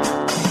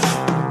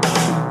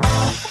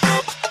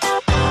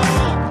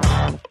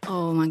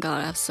 Oh my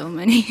god, I have so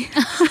many.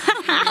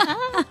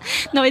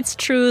 No, it's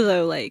true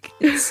though. Like,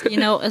 it's,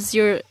 as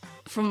you're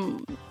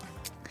from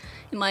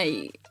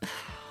my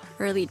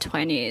early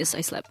 20s,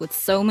 I slept with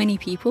so many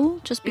people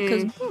just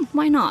because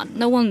why not?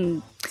 No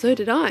one. So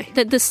did I.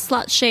 The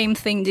slut shame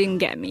thing didn't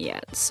get me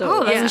yet,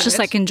 so I was just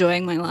like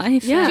enjoying my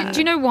life. Yeah. Do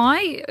you know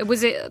why?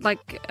 Was it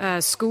like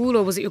school,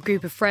 or was it your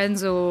group of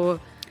friends, or?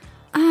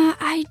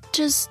 I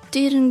just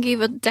didn't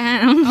give a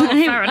damn. Oh,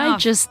 fair enough.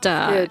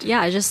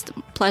 I just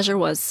pleasure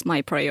was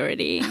my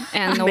priority,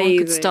 and no one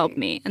could stop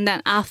me. And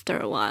then after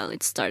a while,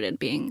 it started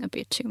being a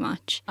bit too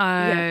much.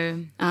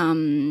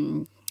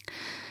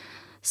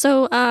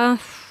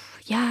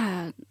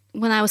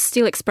 When I was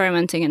still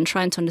experimenting and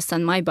trying to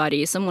understand my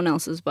body, someone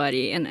else's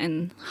body,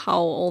 and how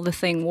all the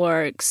thing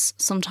works,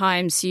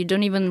 sometimes you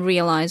don't even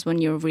realize when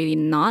you're really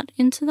not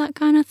into that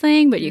kind of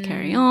thing, but you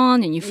carry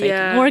on and you fake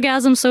an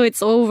orgasm so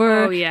it's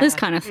over, this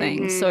kind of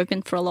thing. So I've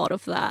been for a lot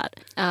of that.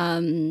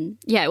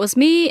 It was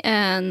me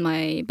and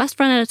my best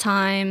friend at the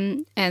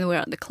time, and we were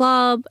at the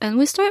club, and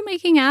we started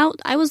making out.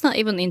 I was not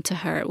even into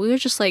her. We were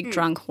just like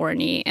drunk,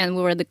 horny, and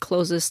we were the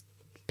closest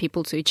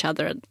people to each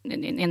other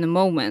in the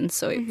moment,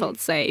 so it felt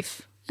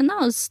safe. And that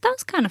was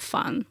kind of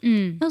fun.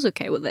 I was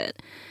okay with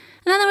it.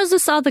 And then there was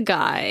this other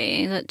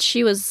guy that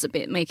she was a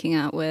bit making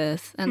out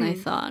with, and I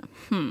thought,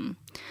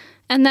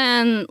 And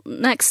then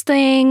next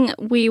thing,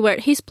 we were at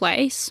his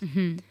place,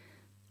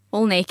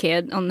 all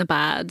naked on the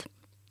bed,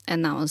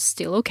 and that was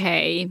still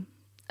okay.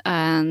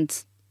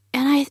 And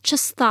I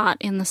just thought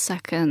in the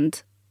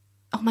second,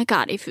 oh my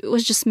god, if it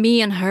was just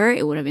me and her,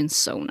 it would have been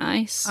so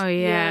nice. Oh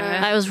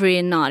yeah. I was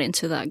really not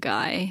into that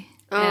guy.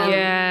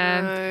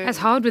 No. It's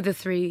hard with the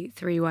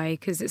three-way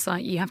because it's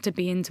like you have to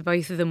be into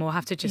both of them or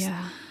have to just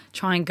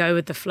try and go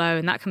with the flow,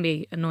 and that can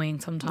be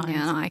annoying sometimes.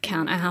 Yeah, no, I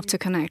can't. I have to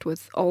connect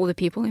with all the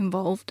people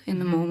involved in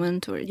the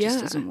moment, or it just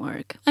doesn't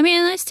work. I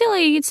mean, it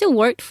still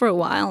worked for a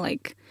while.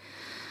 Like,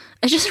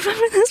 I just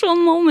remember this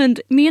one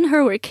moment, me and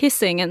her were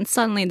kissing, and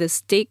suddenly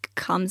this dick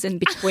comes in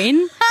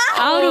between.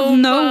 Out of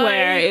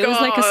nowhere. It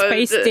was like a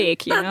space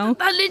dick,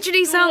 That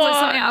literally sounds like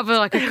something out of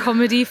like a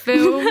comedy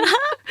film.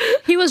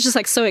 He was just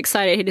like so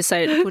excited, he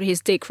decided to put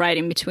his dick right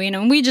in between,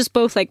 and we just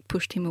both like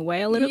pushed him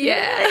away a little bit.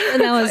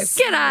 And I was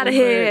get out of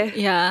here.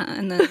 Yeah,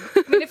 and then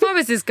I mean, if I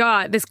was this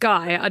guy,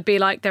 I'd be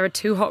like, there are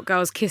two hot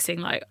girls kissing,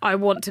 like I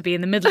want to be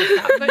in the middle of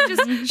that, but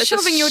just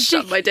shoving your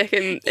dick, my dick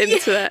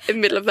into the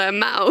middle of their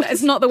mouth.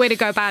 It's not the way to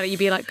go about it. You'd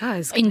be like,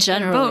 guys, in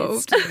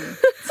general,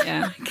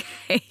 yeah. Okay.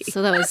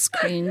 So that was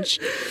cringe.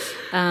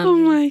 Oh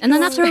my god. And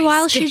then after a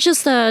while, she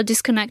just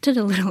disconnected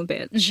a little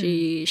bit.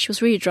 She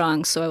was really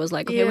drunk, so I was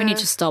like, okay, we need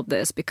to stop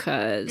this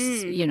because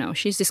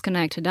she's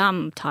disconnected.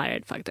 I'm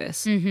tired. Fuck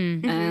this.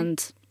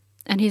 And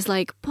he's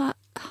like, but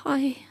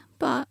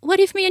what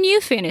if me and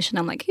you finish? And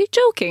I'm like, you're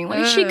joking. What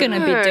is she gonna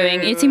be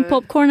doing? Eating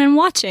popcorn and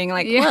watching?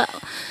 Like, what?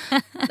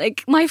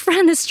 Like, my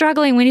friend is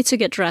struggling. We need to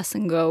get dressed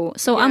and go.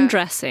 So I'm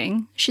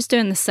dressing. She's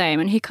doing the same,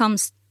 and he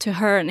comes to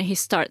her and he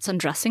starts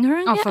undressing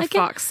her. Oh, for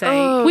fuck's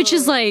sake. Which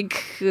is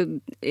like,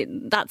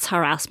 that's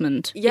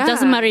harassment. It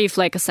doesn't matter if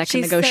like a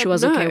second ago she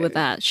was okay with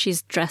that.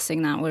 She's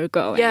dressing now. We're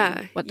going.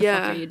 Yeah. What the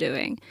fuck are you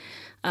doing?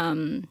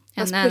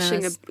 That's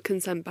pushing a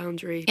consent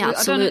boundary. Yeah,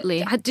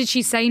 absolutely. Did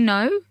she say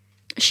no?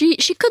 She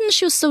couldn't.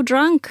 She was so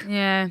drunk.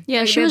 Yeah.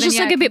 She was just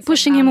like a bit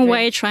pushing him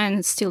away,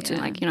 trying still to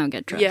like,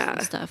 get dressed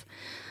and stuff.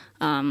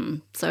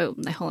 So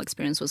the whole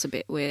experience was a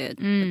bit weird.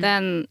 But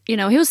then, you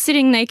know, he was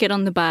sitting naked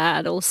on the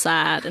bed, all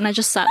sad, and I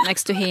just sat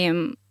next to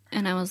him,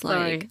 and I was like...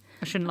 Sorry,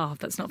 I shouldn't laugh,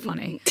 that's not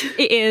funny.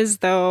 It is,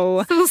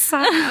 though. Still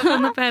sat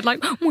on the bed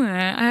like, well,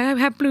 I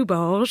have blue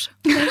balls.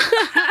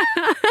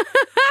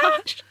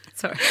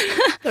 Sorry.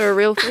 They're a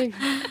real thing.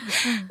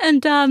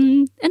 And I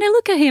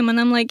look at him and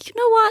I'm like, you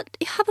know what?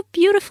 You have a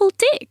beautiful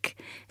dick.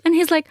 And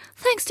he's like,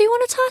 thanks, do you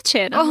want to touch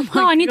it? Oh my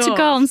No, I need to God.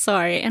 go, I'm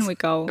sorry. And we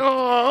go.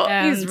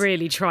 Oh, He's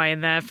really trying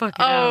there.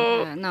 Fucking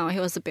hell. No, he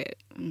was a bit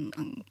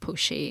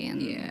pushy.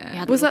 And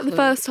Yeah. was that the clue.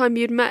 first time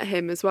you'd met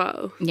him as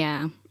well?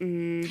 Yeah.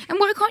 And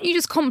why can't you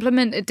just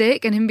compliment a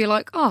dick and him be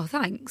like, oh,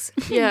 thanks?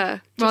 Yeah.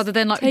 Rather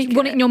than like, take you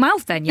want it. it in your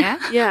mouth then, yeah?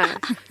 Yeah.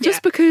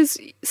 Just because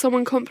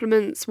someone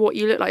compliments what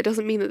you look like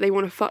doesn't mean that they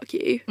want to fuck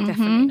you.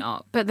 Definitely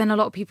not. But then a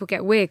lot of people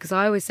get weird because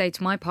I always say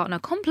to my partner,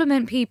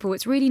 compliment people,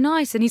 it's really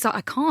nice. And he's like,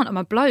 I can't, I'm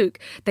a bloke.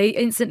 They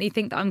instantly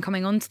think that I'm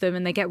coming on to them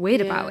and they get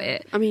weird about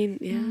it. I mean,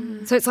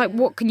 yeah. So it's like,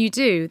 what can you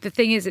do? The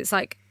thing is, it's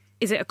like,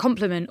 is it a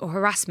compliment or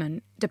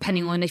harassment,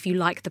 depending on if you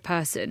like the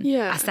person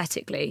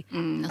aesthetically?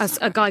 As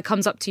a guy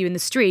comes up to you in the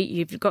street,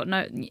 you've got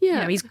you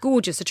know, he's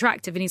gorgeous,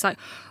 attractive, and he's like,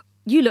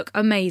 you look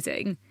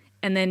amazing.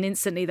 And then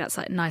instantly that's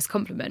like a nice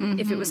compliment.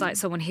 If it was like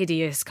someone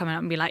hideous coming up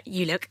and be like,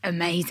 you look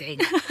amazing.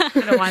 I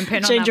don't know why I'm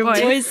putting Change on your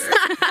that voice.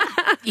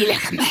 You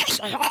look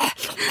amazing.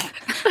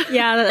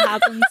 Yeah, that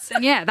happens.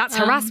 And yeah, that's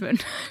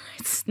harassment.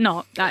 It's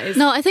not. That is.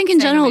 No, I think in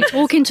saying general, amazing.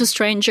 talking to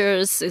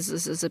strangers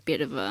is a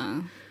bit of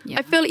a... Yeah.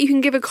 I feel like you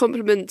can give a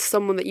compliment to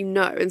someone that you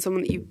know and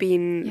someone that you've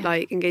been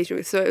like engaging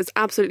with. So it was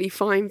absolutely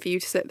fine for you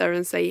to sit there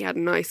and say he had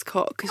a nice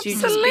cock because you've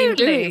just been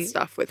doing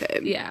stuff with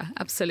him. Yeah,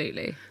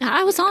 absolutely.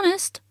 I was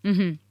honest.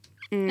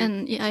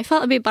 And yeah, I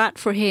felt a bit bad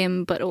for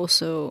him, but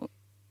also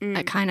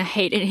I kind of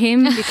hated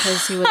him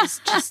because he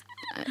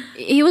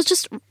was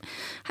just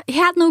he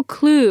had no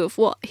clue of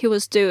what he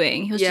was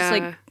doing. He was just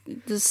like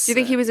this. Do you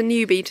think he was a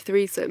newbie to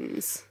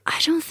threesomes? I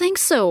don't think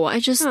so.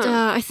 I just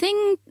I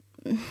think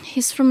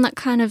he's from that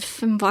kind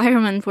of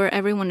environment where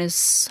everyone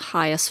is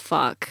high as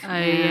fuck. Oh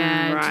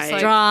yeah, right. just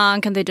like,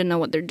 Drunk, and they don't know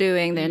what they're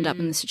doing. They end up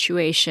in the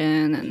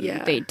situation, and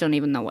they don't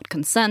even know what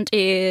consent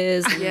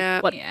is.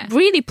 What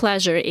really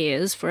pleasure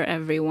is for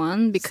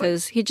everyone,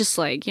 because he just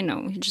like, you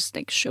know, he just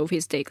like shove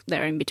his dick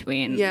there in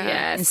between.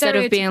 yeah, instead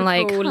of being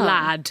like stereotypical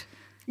lad.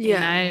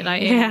 Yeah. You know,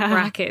 like in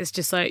brackets,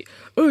 just like,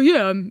 oh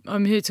yeah,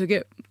 I'm here to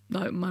get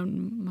like my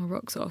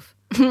rocks off.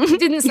 It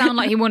didn't sound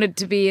like he wanted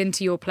to be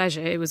into your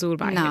pleasure. It was all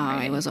about him. No,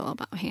 Right? it was all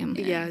about him.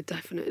 Yeah,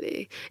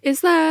 definitely.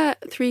 Is there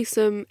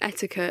threesome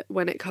etiquette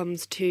when it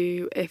comes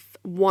to if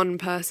one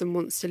person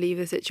wants to leave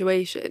the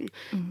situation?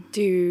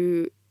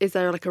 Is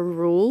there like a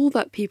rule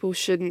that people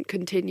shouldn't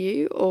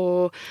continue,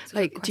 or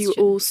like do you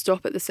all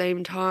stop at the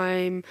same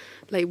time?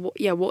 Like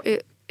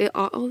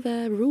are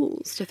there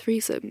rules to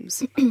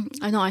threesomes?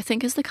 I know. I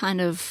think it's the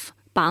kind of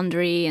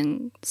boundary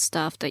and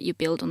stuff that you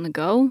build on the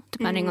go,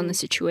 depending on the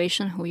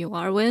situation, who you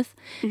are with.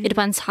 It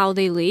depends how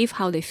they leave,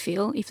 how they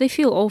feel. If they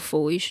feel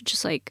awful, you should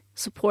just like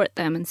support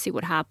them and see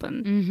what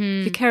happens.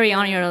 If you carry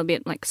on, you're a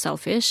bit like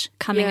selfish.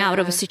 Coming out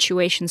of a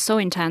situation so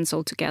intense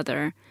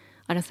altogether,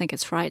 I don't think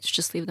it's right to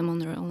just leave them on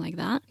their own like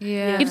that.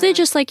 Yeah. If they're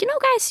just like, you know,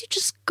 guys, you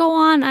just go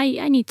on.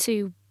 I need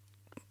to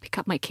pick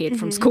up my kid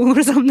from school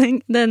or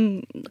something,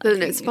 then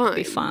It's fine.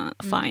 Be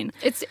fine.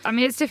 It's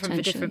different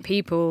for different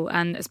people,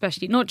 and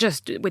especially not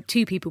just with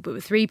two people, but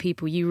with three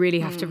people, you really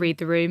have to read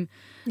the room.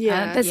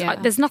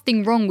 There's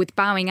nothing wrong with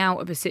bowing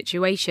out of a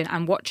situation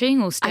and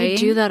watching or staying. I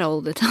do that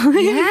all the time.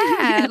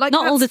 Yeah, like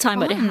not all the that's time,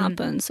 but it fun.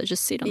 happens. I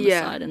just sit on the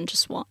side and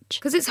just watch.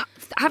 Because it's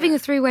having a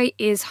three-way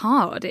is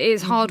hard. It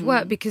is hard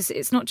work because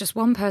it's not just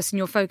one person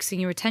you're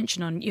focusing your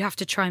attention on. You have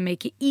to try and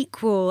make it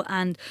equal.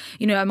 And,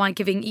 you know, am I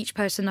giving each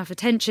person enough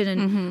attention?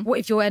 And what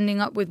if you're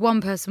ending up with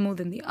one person more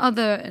than the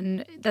other?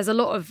 And there's a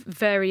lot of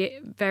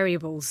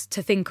variables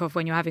to think of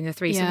when you're having a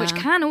threesome, which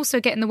can also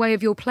get in the way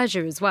of your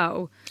pleasure as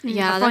well.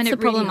 Yeah, that's the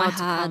problem I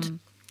had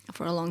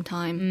for a long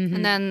time.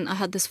 And then I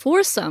had this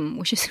foursome,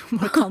 which is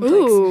more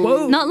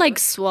complex. Not like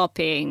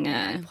swapping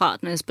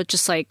partners, but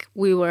just like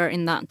we were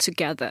in that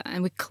together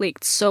and we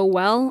clicked so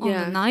well on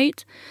the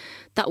night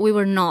that we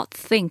were not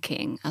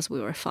thinking as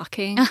we were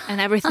fucking, and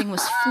everything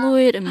was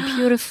fluid and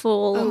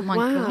beautiful. Oh my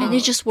God. And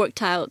it just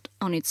worked out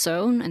on its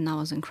own, and that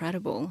was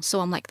incredible. So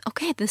I'm like,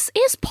 okay, this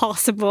is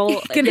possible.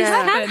 This can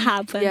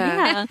happen.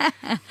 Yeah.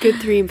 Good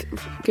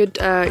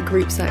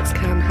group sex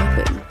can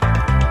happen.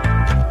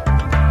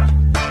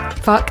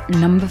 Fuck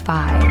number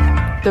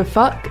 5. The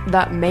fuck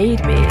that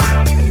made me.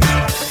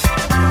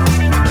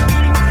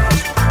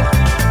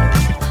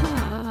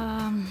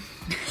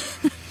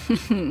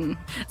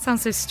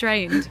 Sounds so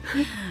strained.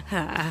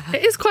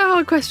 It is quite a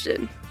hard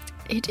question.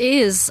 It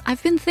is.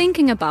 I've been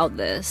thinking about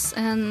this,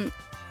 and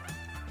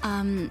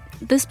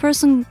this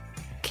person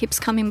keeps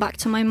coming back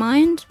to my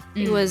mind.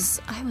 I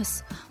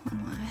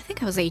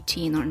think I was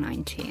 18 or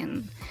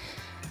 19,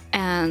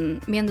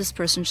 and me and this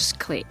person just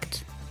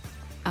clicked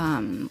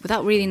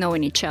without really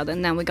knowing each other,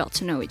 and then we got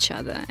to know each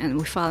other and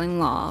we fell in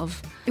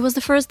love. It was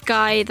the first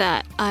guy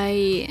that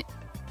I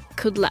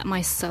could let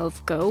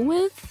myself go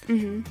with,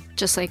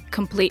 just like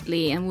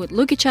completely, and would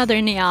look each other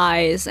in the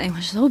eyes, and it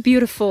was so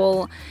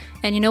beautiful.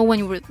 And you know, when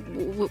you're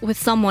with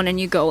someone and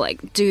you go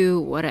like, do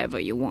whatever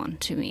you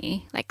want to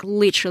me, like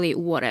literally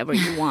whatever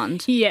you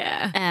want.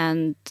 Yeah.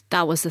 And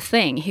that was the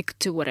thing. He could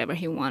do whatever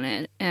he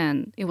wanted.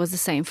 And it was the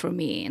same for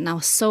me. And that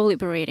was so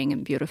liberating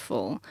and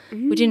beautiful.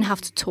 We didn't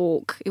have to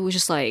talk. It was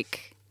just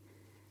like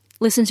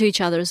listen to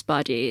each other's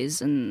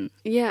bodies. And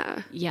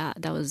yeah,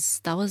 that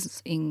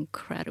was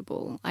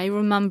incredible. I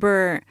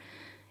remember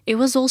it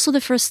was also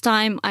the first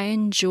time I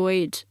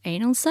enjoyed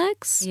anal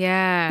sex.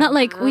 Yeah. Not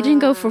like we didn't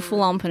go for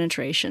full-on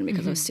penetration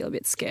because I was still a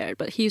bit scared,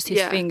 but he used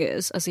his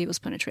fingers as he was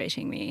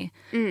penetrating me.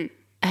 And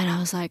I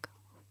was like,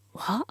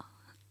 what?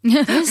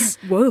 This,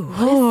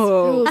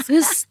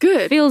 this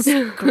good. Feels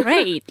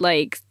great.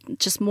 Like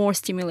just more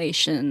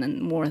stimulation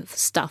and more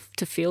stuff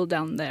to feel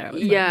down there.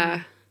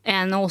 Yeah.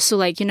 And also,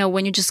 like, you know,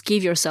 when you just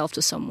give yourself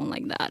to someone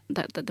like that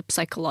the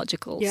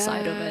psychological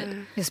side of it.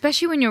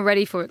 Especially when you're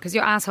ready for it, because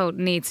your asshole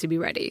needs to be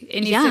ready.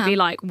 It needs to be,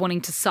 like,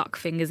 wanting to suck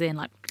fingers in,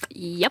 like,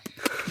 yep.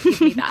 Give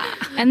me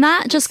that. And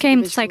that just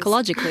came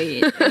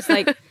psychologically. It was,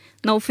 like,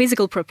 no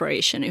physical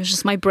preparation. It was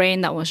just my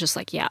brain that was just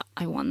like, yeah,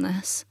 I want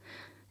this.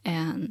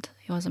 And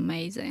it was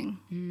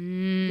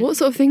amazing. What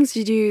sort of things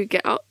did you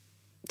get up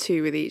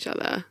to with each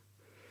other?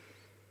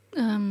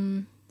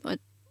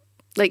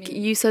 Like,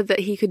 you said that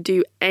he could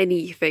do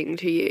anything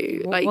to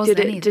you. What like,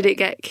 did it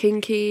get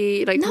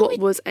kinky? Like, what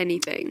was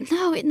anything?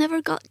 No, it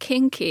never got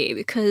kinky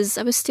because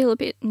I was still a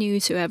bit new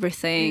to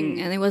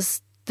everything. And it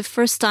was the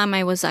first time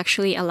I was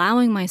actually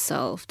allowing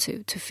myself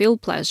to feel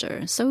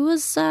pleasure. So it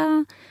was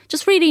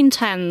just really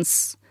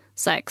intense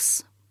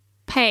sex.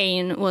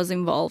 Pain was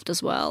involved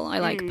as well. I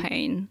like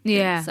pain.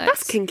 Yeah.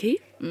 That's kinky.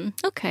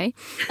 Okay.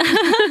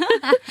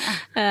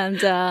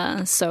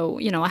 And so,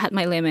 you know, I had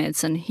my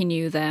limits and he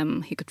knew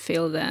them. He could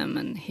feel them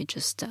and he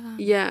just... And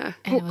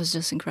it was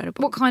just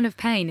incredible. What kind of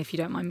pain, if you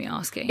don't mind me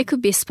asking? It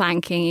could be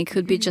spanking. It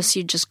could be just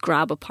you just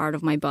grab a part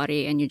of my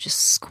body and you just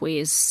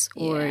squeeze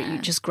or you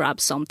just grab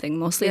something.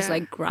 Mostly it's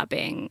like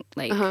grabbing,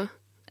 like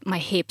my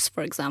hips,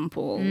 for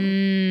example.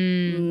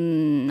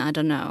 I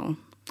don't know.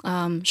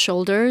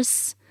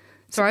 Shoulders.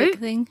 Throat?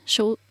 Thing.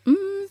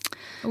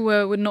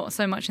 We're not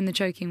so much in the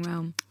choking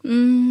realm.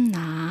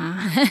 Nah.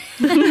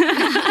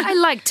 I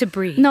like to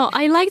breathe. No,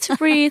 I like to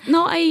breathe.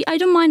 No, I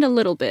don't mind a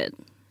little bit.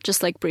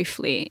 Just like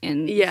briefly.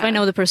 And if I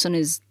know the person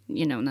is,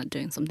 you know, not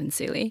doing something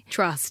silly.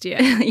 Trust,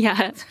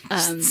 yeah.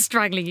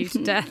 Strangling you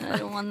to death. I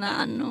don't want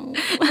that, no.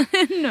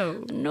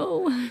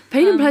 No.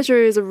 Pain and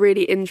pleasure is a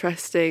really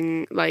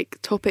interesting, like,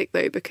 topic,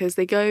 though, because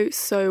they go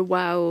so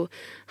well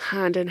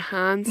hand in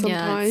hand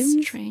sometimes. Yeah,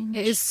 it's strange.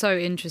 It is so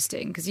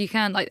interesting because you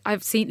can, like,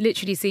 I've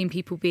literally seen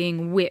people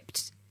being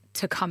whipped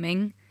to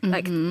coming,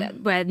 like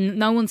where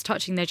no one's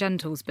touching their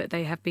genitals, but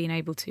they have been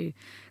able to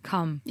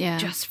come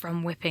just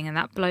from whipping, and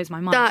that blows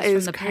my mind. That just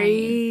is from the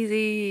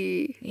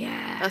crazy. Pain.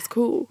 Yeah, that's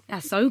cool.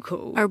 That's so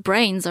cool. Our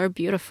brains are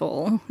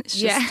beautiful. It's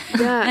just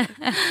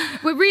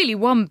we're really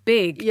one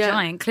big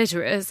giant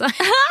clitoris.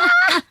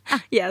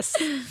 Yes,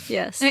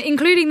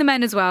 including the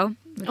men as well.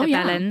 With the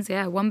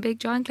bellends, one big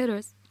giant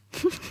clitoris.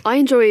 I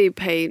enjoy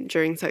pain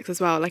during sex as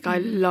well. Like, I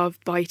love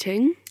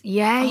biting.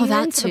 Yeah,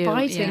 that too. The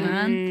biting,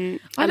 man.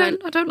 I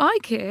don't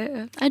like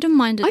it. I don't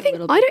mind it. I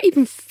don't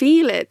even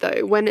feel it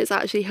though when it's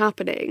actually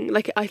happening.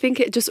 Like, I think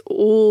it just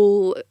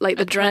all, like,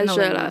 the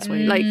adrenaline,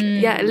 pleasure, like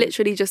it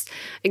literally just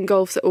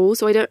engulfs it all.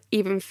 So I don't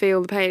even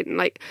feel the pain.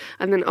 Like,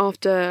 and then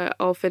after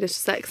I'll finish the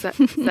sex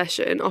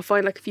session, I'll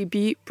find like a few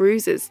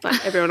bruises.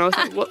 Like everyone else,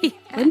 like, what?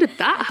 When did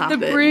that happen?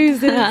 The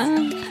bruises.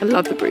 I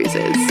love the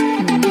bruises.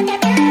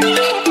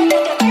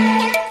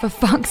 For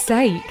fuck's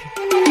sake.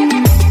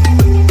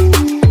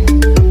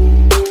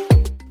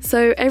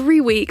 So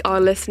every week our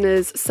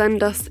listeners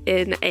send us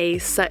in a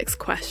sex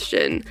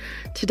question.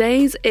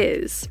 Today's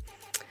is: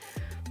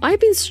 I've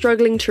been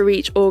struggling to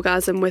reach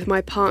orgasm with my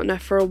partner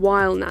for a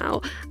while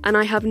now, and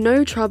I have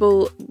no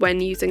trouble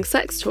when using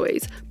sex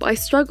toys, but I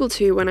struggle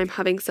to when I'm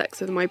having sex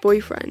with my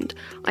boyfriend.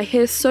 I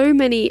hear so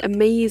many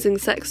amazing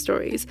sex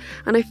stories,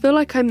 and I feel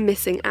like I'm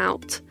missing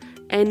out.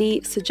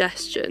 Any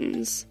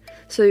suggestions?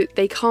 So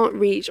they can't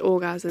reach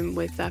orgasm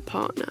with their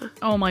partner.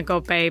 Oh my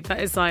God, babe.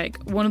 That is like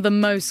one of the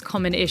most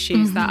common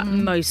issues that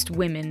most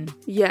women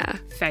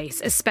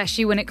face,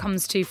 especially when it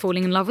comes to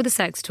falling in love with a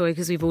sex toy,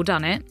 because we've all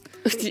done it.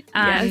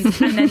 And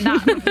then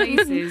that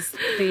replaces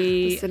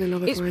the... Still in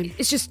love with mine.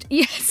 It's just,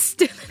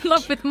 still in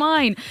love with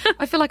mine.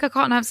 I feel like I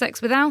can't have sex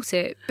without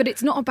it, but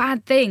it's not a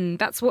bad thing.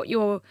 That's what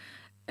you're...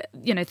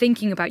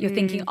 thinking about. You're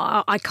thinking,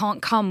 I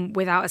can't come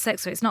without a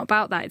sex toy. It's not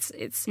about that.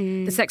 It's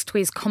the sex toy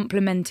is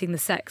complementing the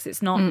sex.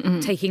 It's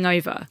not taking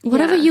over.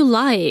 Whatever you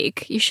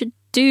like, you should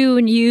do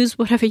and use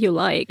whatever you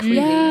like, really,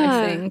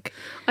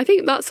 I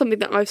think that's something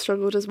that I've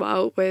struggled as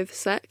well with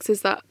sex,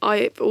 is that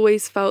I've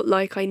always felt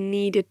like I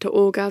needed to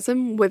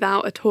orgasm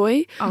without a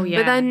toy. Oh, yeah.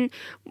 But then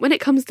when it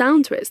comes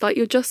down to it, it's like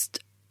you're just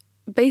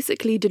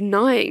basically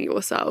denying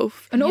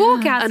yourself an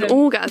orgasm.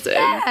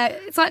 Yeah,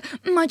 it's like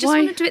I just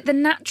want to do it the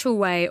natural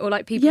way, or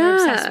like people are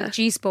obsessed with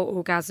G-spot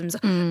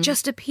orgasms.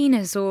 Just a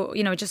penis, or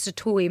just a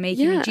toy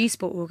making a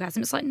G-spot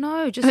orgasm. It's like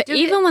no, just do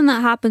even when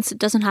that happens, it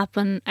doesn't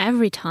happen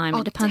every time.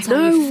 It depends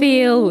how you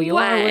feel, who you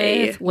are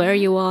with, where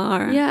you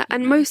are. Yeah,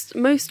 and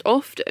most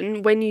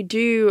often when you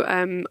do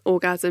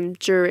orgasm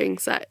during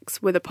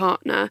sex with a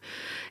partner,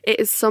 it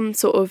is some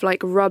sort of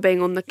like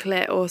rubbing on the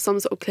clit or some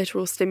sort of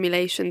clitoral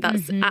stimulation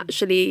that's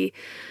actually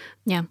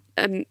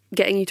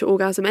getting you to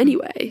orgasm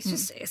anyway.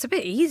 It's a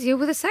bit easier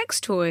with a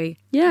sex toy.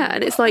 Yeah,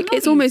 and it's like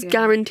it's almost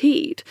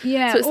guaranteed.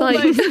 Yeah, so it's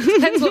almost. Like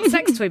depends what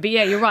sex toy, but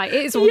yeah, you're right.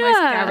 It is almost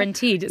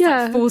guaranteed. It's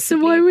like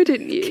forcibly. So why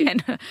wouldn't you?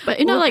 But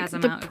like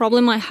the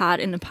problem I had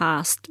in the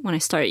past when I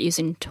started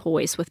using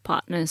toys with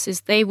partners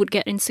is they would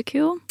get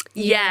insecure.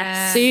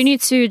 Yes. So you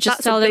need to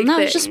just tell them, no,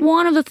 it's just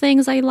one of the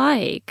things I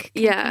like.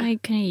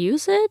 Can I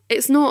use it?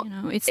 It's not.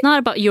 It's not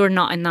about you're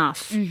not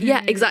enough.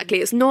 Yeah, exactly.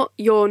 It's not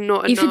you're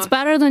not enough. If it's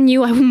better than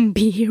you, I wouldn't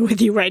be here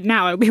with you right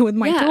now. I'd be with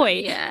my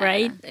toy,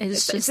 right?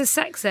 It's a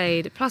sex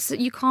aid. Plus,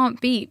 you can't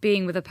beat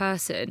being with a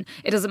person.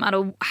 It doesn't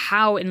matter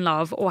how in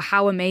love or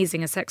how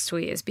amazing a sex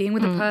toy is. Being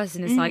with a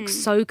person is like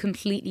so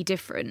completely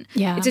different.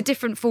 Yeah. It's a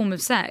different form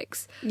of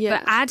sex. Yeah.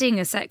 But adding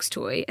a sex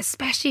toy,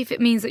 especially if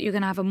it means that you're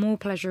going to have a more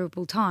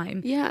pleasurable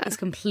time, is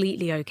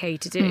completely okay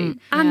to do.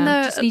 And you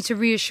just need to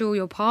reassure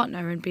your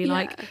partner and be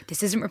like,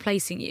 this isn't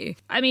replacing you.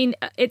 I mean,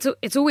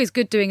 it's always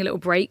good doing a little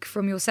break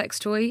from your sex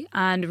toy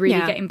and really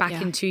getting back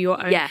into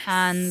your own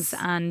hands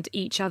and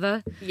each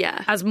other.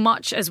 Yeah. As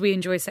much as we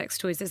enjoy sex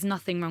toys, there's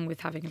nothing wrong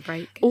with having a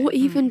break. Or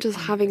even just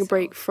having a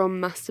break from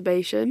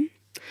masturbation.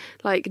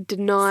 Like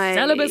deny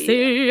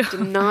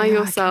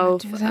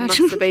yourself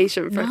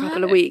masturbation for a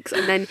couple of weeks,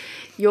 and then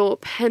your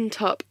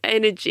pent up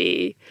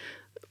energy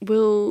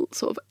will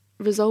sort of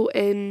result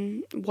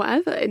in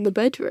whatever in the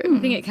bedroom. I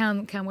think it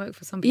can work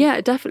for some people.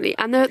 Yeah, definitely.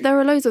 And there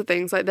are loads of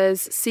things, like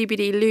there's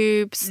CBD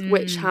lubes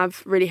which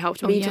have really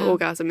helped me to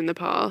orgasm in the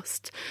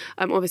past.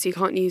 Obviously you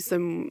can't use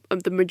them,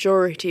 the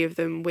majority of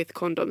them, with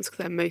condoms because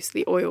they're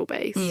mostly oil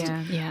based.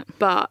 Yeah.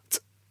 But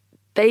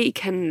they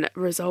can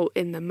result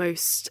in the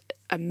most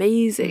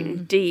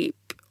amazing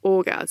deep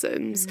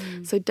orgasms.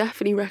 So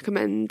definitely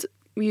recommend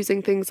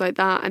using things like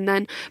that.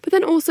 But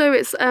then also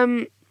it's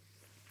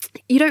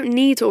you don't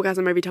need to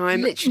orgasm every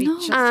time. Literally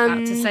just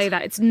about to say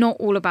that. It's not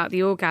all about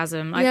the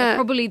orgasm. Like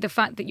probably the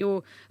fact that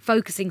you're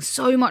focusing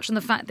so much on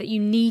the fact that you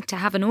need to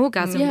have an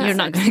orgasm. You're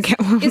not going to get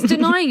one. It's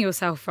denying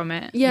yourself from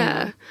it.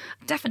 Yeah.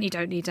 Definitely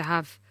don't need to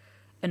have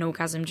an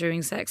orgasm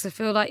during sex. I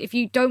feel like if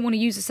you don't want to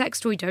use a sex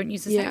toy, don't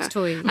use a sex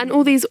toy. And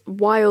all these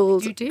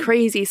wild,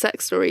 crazy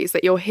sex stories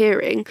that you're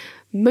hearing,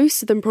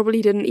 most of them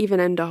probably didn't even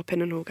end up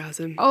in an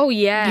orgasm. Oh,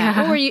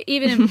 yeah. Or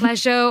even in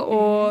pleasure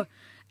or...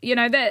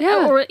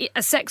 or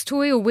a sex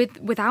toy, or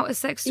without a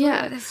sex toy.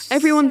 Yeah,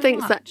 everyone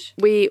thinks that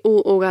we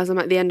all orgasm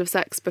at the end of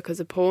sex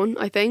because of porn,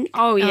 I think.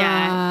 Oh,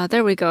 yeah.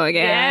 There we go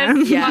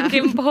again. Yes,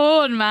 fucking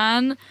porn,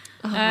 man.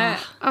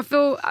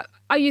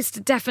 I used to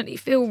definitely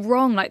feel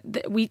wrong, like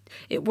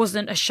it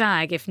wasn't a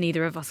shag if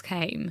neither of us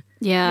came.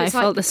 Yeah, I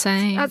felt the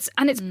same.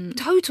 And it's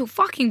total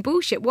fucking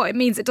bullshit. What it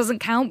means, it doesn't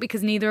count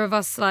because neither of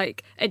us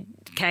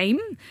came.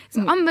 It's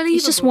unbelievable.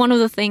 It's just one of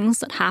the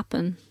things that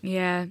happen.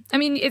 Yeah, I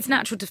mean, it's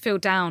natural to feel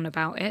down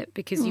about it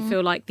because you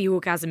feel like the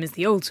orgasm is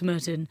the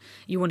ultimate, and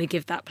you want to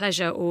give that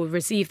pleasure or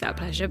receive that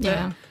pleasure.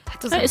 But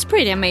it's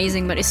pretty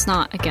amazing, but it's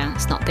not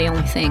the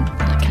only thing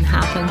that can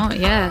happen. Oh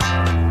yeah.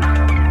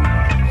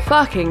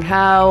 Fucking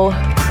hell.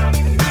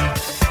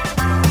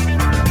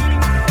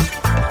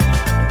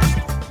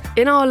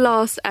 In our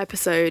last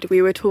episode,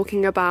 we were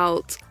talking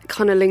about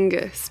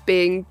cunnilingus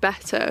being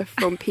better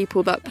from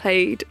people that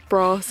played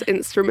brass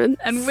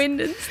instruments. And wind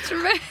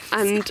instruments.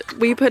 And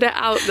we put it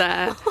out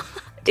there.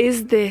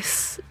 Is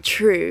this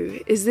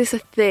true? Is this a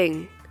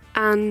thing?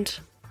 And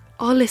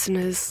our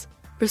listeners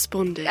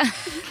responded.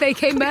 They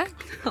came back.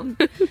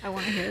 I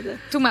want to hear this.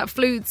 Talking about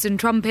flutes and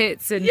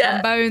trumpets and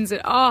trombones.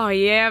 And oh,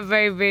 yeah,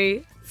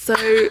 baby. So...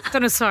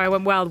 I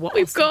went wild.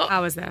 We've got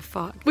powers there.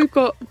 Fuck. We've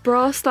got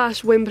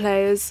brass/wind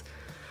players,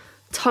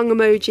 tongue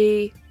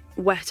emoji,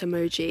 wet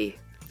emoji.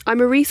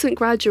 I'm a recent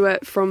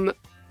graduate from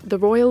the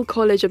Royal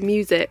College of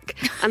Music,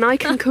 and I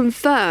can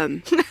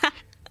confirm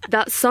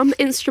that some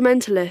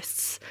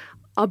instrumentalists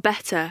are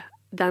better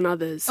than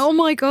others. Oh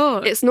my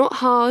god. It's not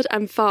hard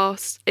and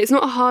fast. It's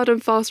not a hard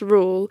and fast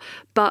rule,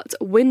 but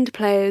wind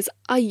players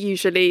are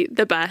usually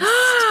the best.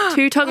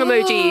 2 tongue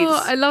emojis.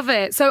 I love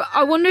it. So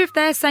I wonder if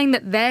they're saying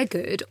that they're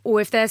good,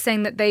 or if they're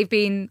saying that they've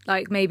been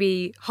like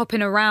maybe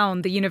hopping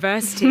around the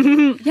university.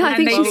 I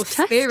think she's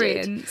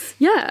experience.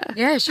 Tested.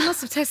 Yeah, she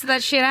must have tested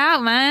that shit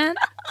out, man.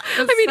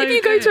 I mean, if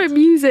you go to a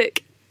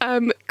music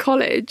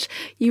college,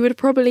 you would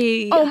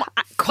probably...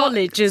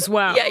 college as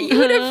well. Yeah, you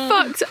would have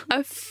fucked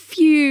a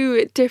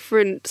few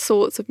different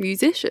sorts of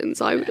musicians,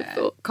 I would have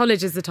thought.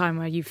 College is the time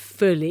where you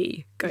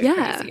fully go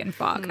crazy and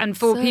fuck. And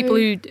for people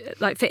who,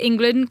 like for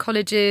England,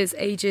 colleges,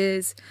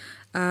 ages,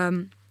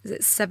 is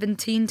it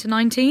 17 to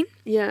 19?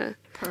 Yeah.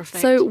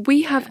 Perfect. So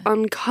we have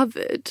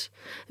uncovered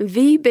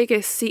the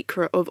biggest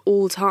secret of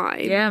all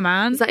time. Yeah,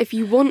 man. Is that if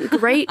you want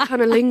great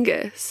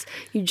cunnilingus,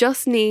 you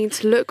just need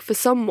to look for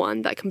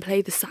someone that can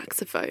play the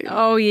saxophone.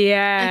 Oh,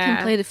 yeah. I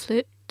can play the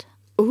flute.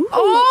 Ooh.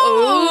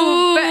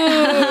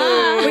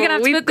 We're going to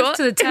have to put this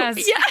to the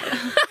test.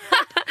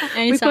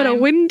 Yeah. We've got a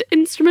wind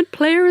instrument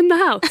player in the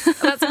house.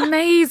 That's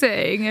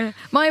amazing.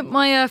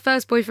 My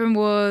first boyfriend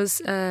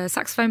was a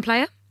saxophone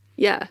player.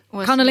 Yeah.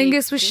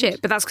 Cunnilingus was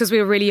shit, but that's because we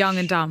were really young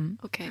and dumb.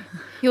 Okay.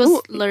 He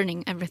was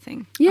learning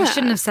everything. Yeah. I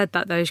shouldn't have said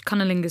that, though.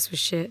 Cunnilingus was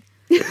shit.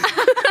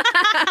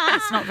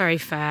 That's not very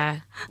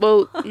fair.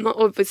 Well, not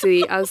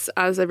obviously, as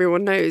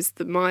everyone knows,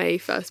 that my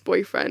first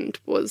boyfriend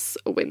was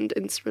a wind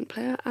instrument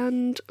player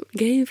and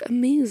gave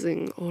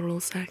amazing oral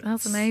sex.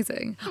 That's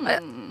amazing. I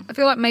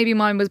feel like maybe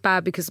mine was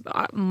bad because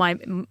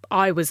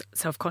I was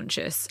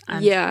self-conscious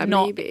and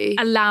not maybe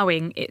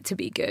allowing it to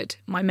be good.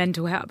 My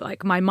mental health,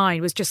 like my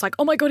mind was just like,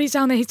 oh my God, he's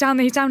down there, he's down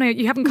there, he's down there.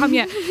 You haven't come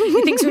yet.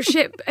 He thinks you're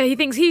shit. He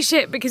thinks he's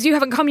shit because you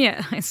haven't come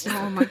yet.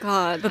 Oh my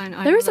God.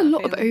 There is a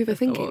lot of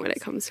overthinking when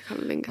it comes to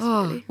cunnilingus.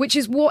 Really. Which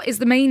is what is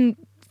the main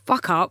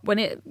fuck up when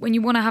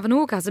you want to have an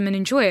orgasm and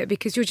enjoy it,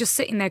 because you're just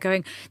sitting there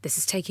going, this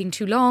is taking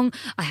too long,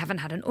 I haven't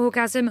had an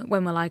orgasm,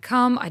 when will I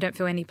come, I don't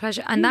feel any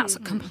pleasure, and that's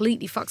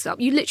completely fucks up.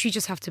 You literally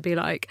just have to be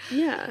like,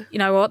 you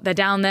know what, they're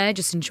down there,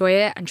 just enjoy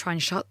it and try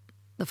and shut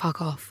the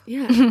fuck off.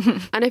 Yeah.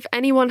 And if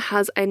anyone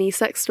has any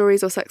sex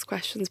stories or sex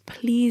questions,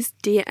 please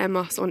DM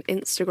us on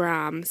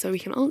Instagram so we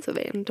can answer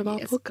them end of our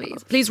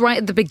podcast. Please write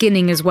at the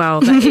beginning as well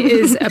that it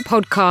is a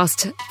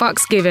podcast,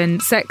 fucks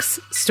given, sex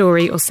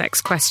story or sex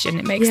question.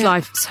 It makes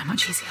life so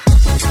much easier.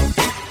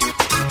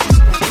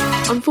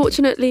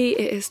 Unfortunately,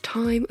 it is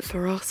time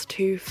for us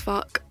to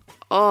fuck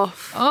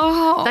off.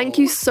 Oh, thank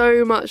you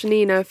so much,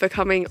 Nina, for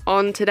coming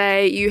on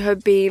today. You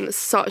have been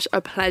such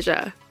a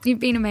pleasure. You've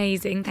been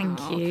amazing. Thank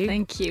you.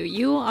 Thank you.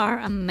 You are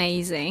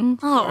amazing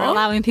for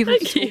allowing people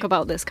to talk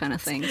about this kind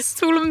of things.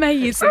 It's all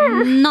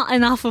amazing. Not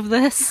enough of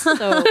this,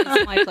 so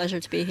it's my pleasure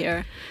to be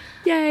here.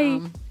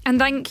 Yay. And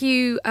thank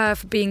you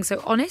for being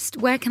so honest.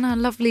 Where can our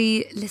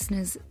lovely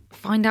listeners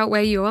find out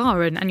where you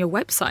are and your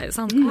website? It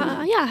sounds cool.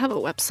 I have a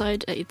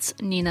website. It's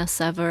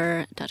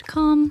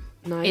ninasever.com.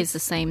 Nice. It's the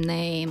same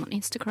name on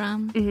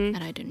Instagram, and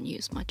I didn't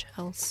use much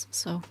else.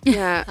 So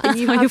yeah, and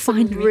you how have you some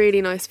find me.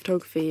 really nice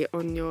photography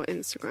on your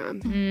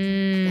Instagram.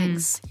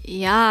 Thanks.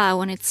 Yeah,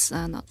 when it's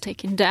not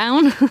taken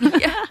down.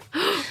 Yeah,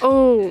 a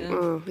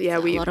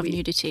lot of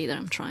nudity that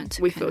I'm trying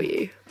to. We feel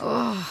you.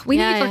 We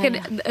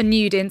need a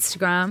nude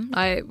Instagram.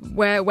 Like,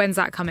 when's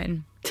that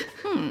coming?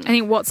 I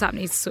think WhatsApp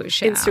needs to sort of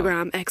shit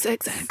Instagram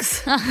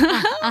XXX.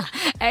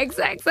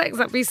 XXX,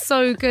 that'd be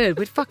so good.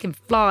 We'd fucking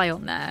fly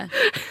on there.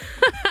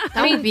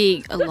 That would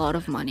be a lot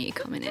of money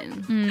coming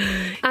in.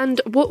 And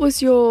what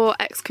was your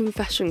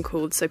ex-confession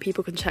called so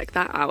people can check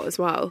that out as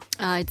well?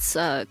 It's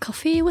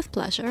Coffee with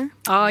Pleasure.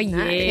 Oh,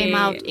 yeah. It came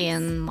out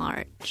in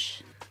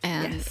March.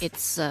 And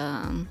it's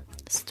a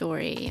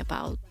story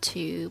about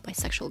 2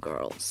 bisexual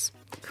girls.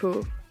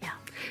 Cool. Yeah.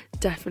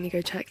 Definitely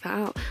go check that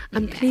out.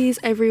 And please,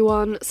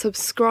 everyone,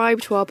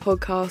 subscribe to our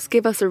podcast,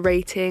 give us a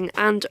rating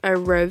and a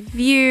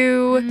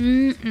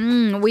review.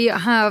 We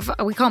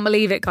can't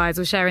believe it, guys.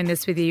 We're sharing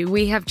this with you.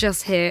 We have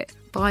just hit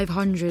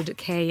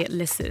 500k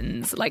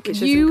listens. Like,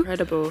 which you is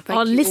incredible. Thank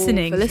are you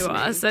listening all for to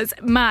us. So it's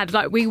mad.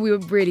 Like, we were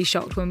really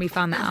shocked when we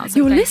found that out. So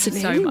You're thank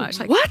listening? you so much.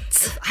 Like, what?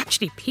 There's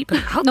actually people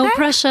out No there.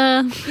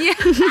 pressure. Yeah.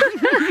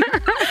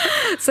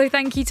 So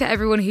thank you to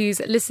everyone who's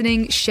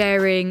listening,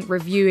 sharing,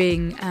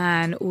 reviewing,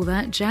 and all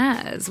that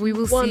jazz. We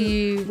will see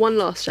you. One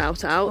last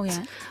shout out. Oh,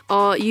 yeah.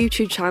 Our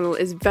YouTube channel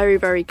is very,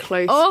 very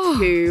close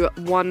to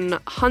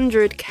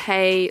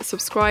 100k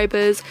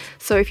subscribers.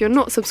 So if you're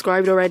not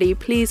subscribed already,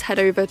 please head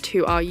over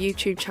to our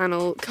YouTube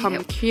channel.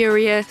 Come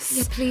curious.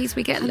 Yeah, please.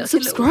 We get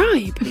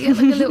subscribe. We get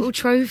like a little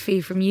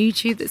trophy from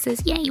YouTube that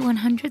says, "Yay,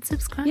 100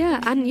 subscribers."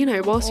 Yeah, and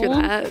whilst you're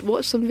there,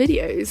 watch some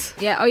videos.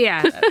 Yeah. Oh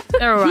yeah.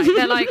 They're all right.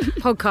 They're like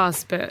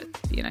podcasts, but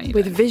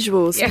with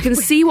visuals. So you can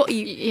see what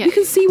you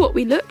can see what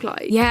we look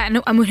like. Yeah,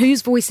 and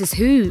whose voice is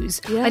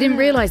whose. Yeah. I didn't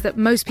realise that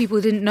most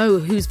people didn't know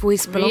whose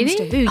voice belongs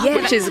to who. Yeah,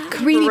 which is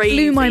really crazy.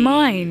 blew my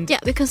mind. Yeah,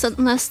 because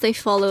unless they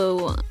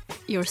follow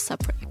your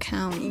separate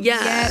account.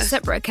 Yeah,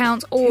 separate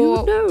accounts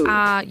or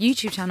our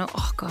YouTube channel.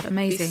 Oh god,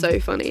 amazing. It'd be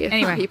so funny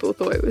if people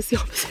thought it was the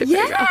opposite.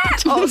 Yeah.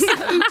 Oh, so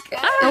good.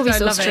 That would be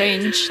so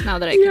strange now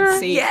that I can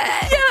see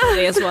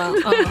it as well.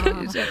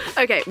 Oh.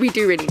 Okay, we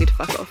do really need to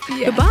fuck off.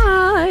 Yeah.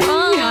 Goodbye.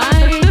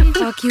 Bye.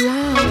 Fuck you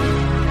all.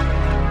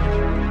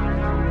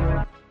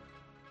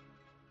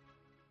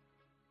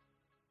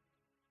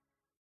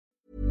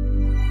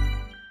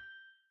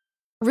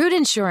 Root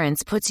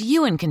Insurance puts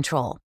you in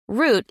control.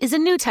 Root is a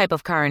new type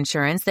of car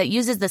insurance that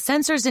uses the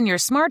sensors in your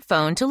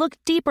smartphone to look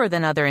deeper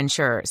than other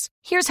insurers.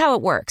 Here's how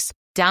it works.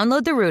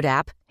 Download the Root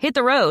app, hit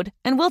the road,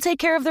 and we'll take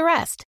care of the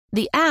rest.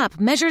 The app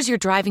measures your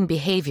driving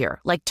behavior,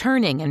 like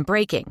turning and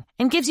braking,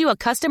 and gives you a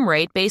custom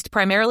rate based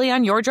primarily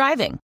on your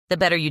driving. The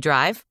better you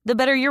drive, the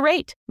better your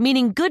rate,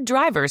 meaning good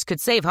drivers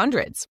could save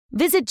hundreds.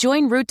 Visit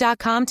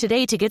joinroot.com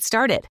today to get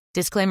started.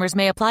 Disclaimers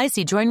may apply.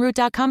 See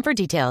joinroot.com for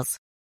details.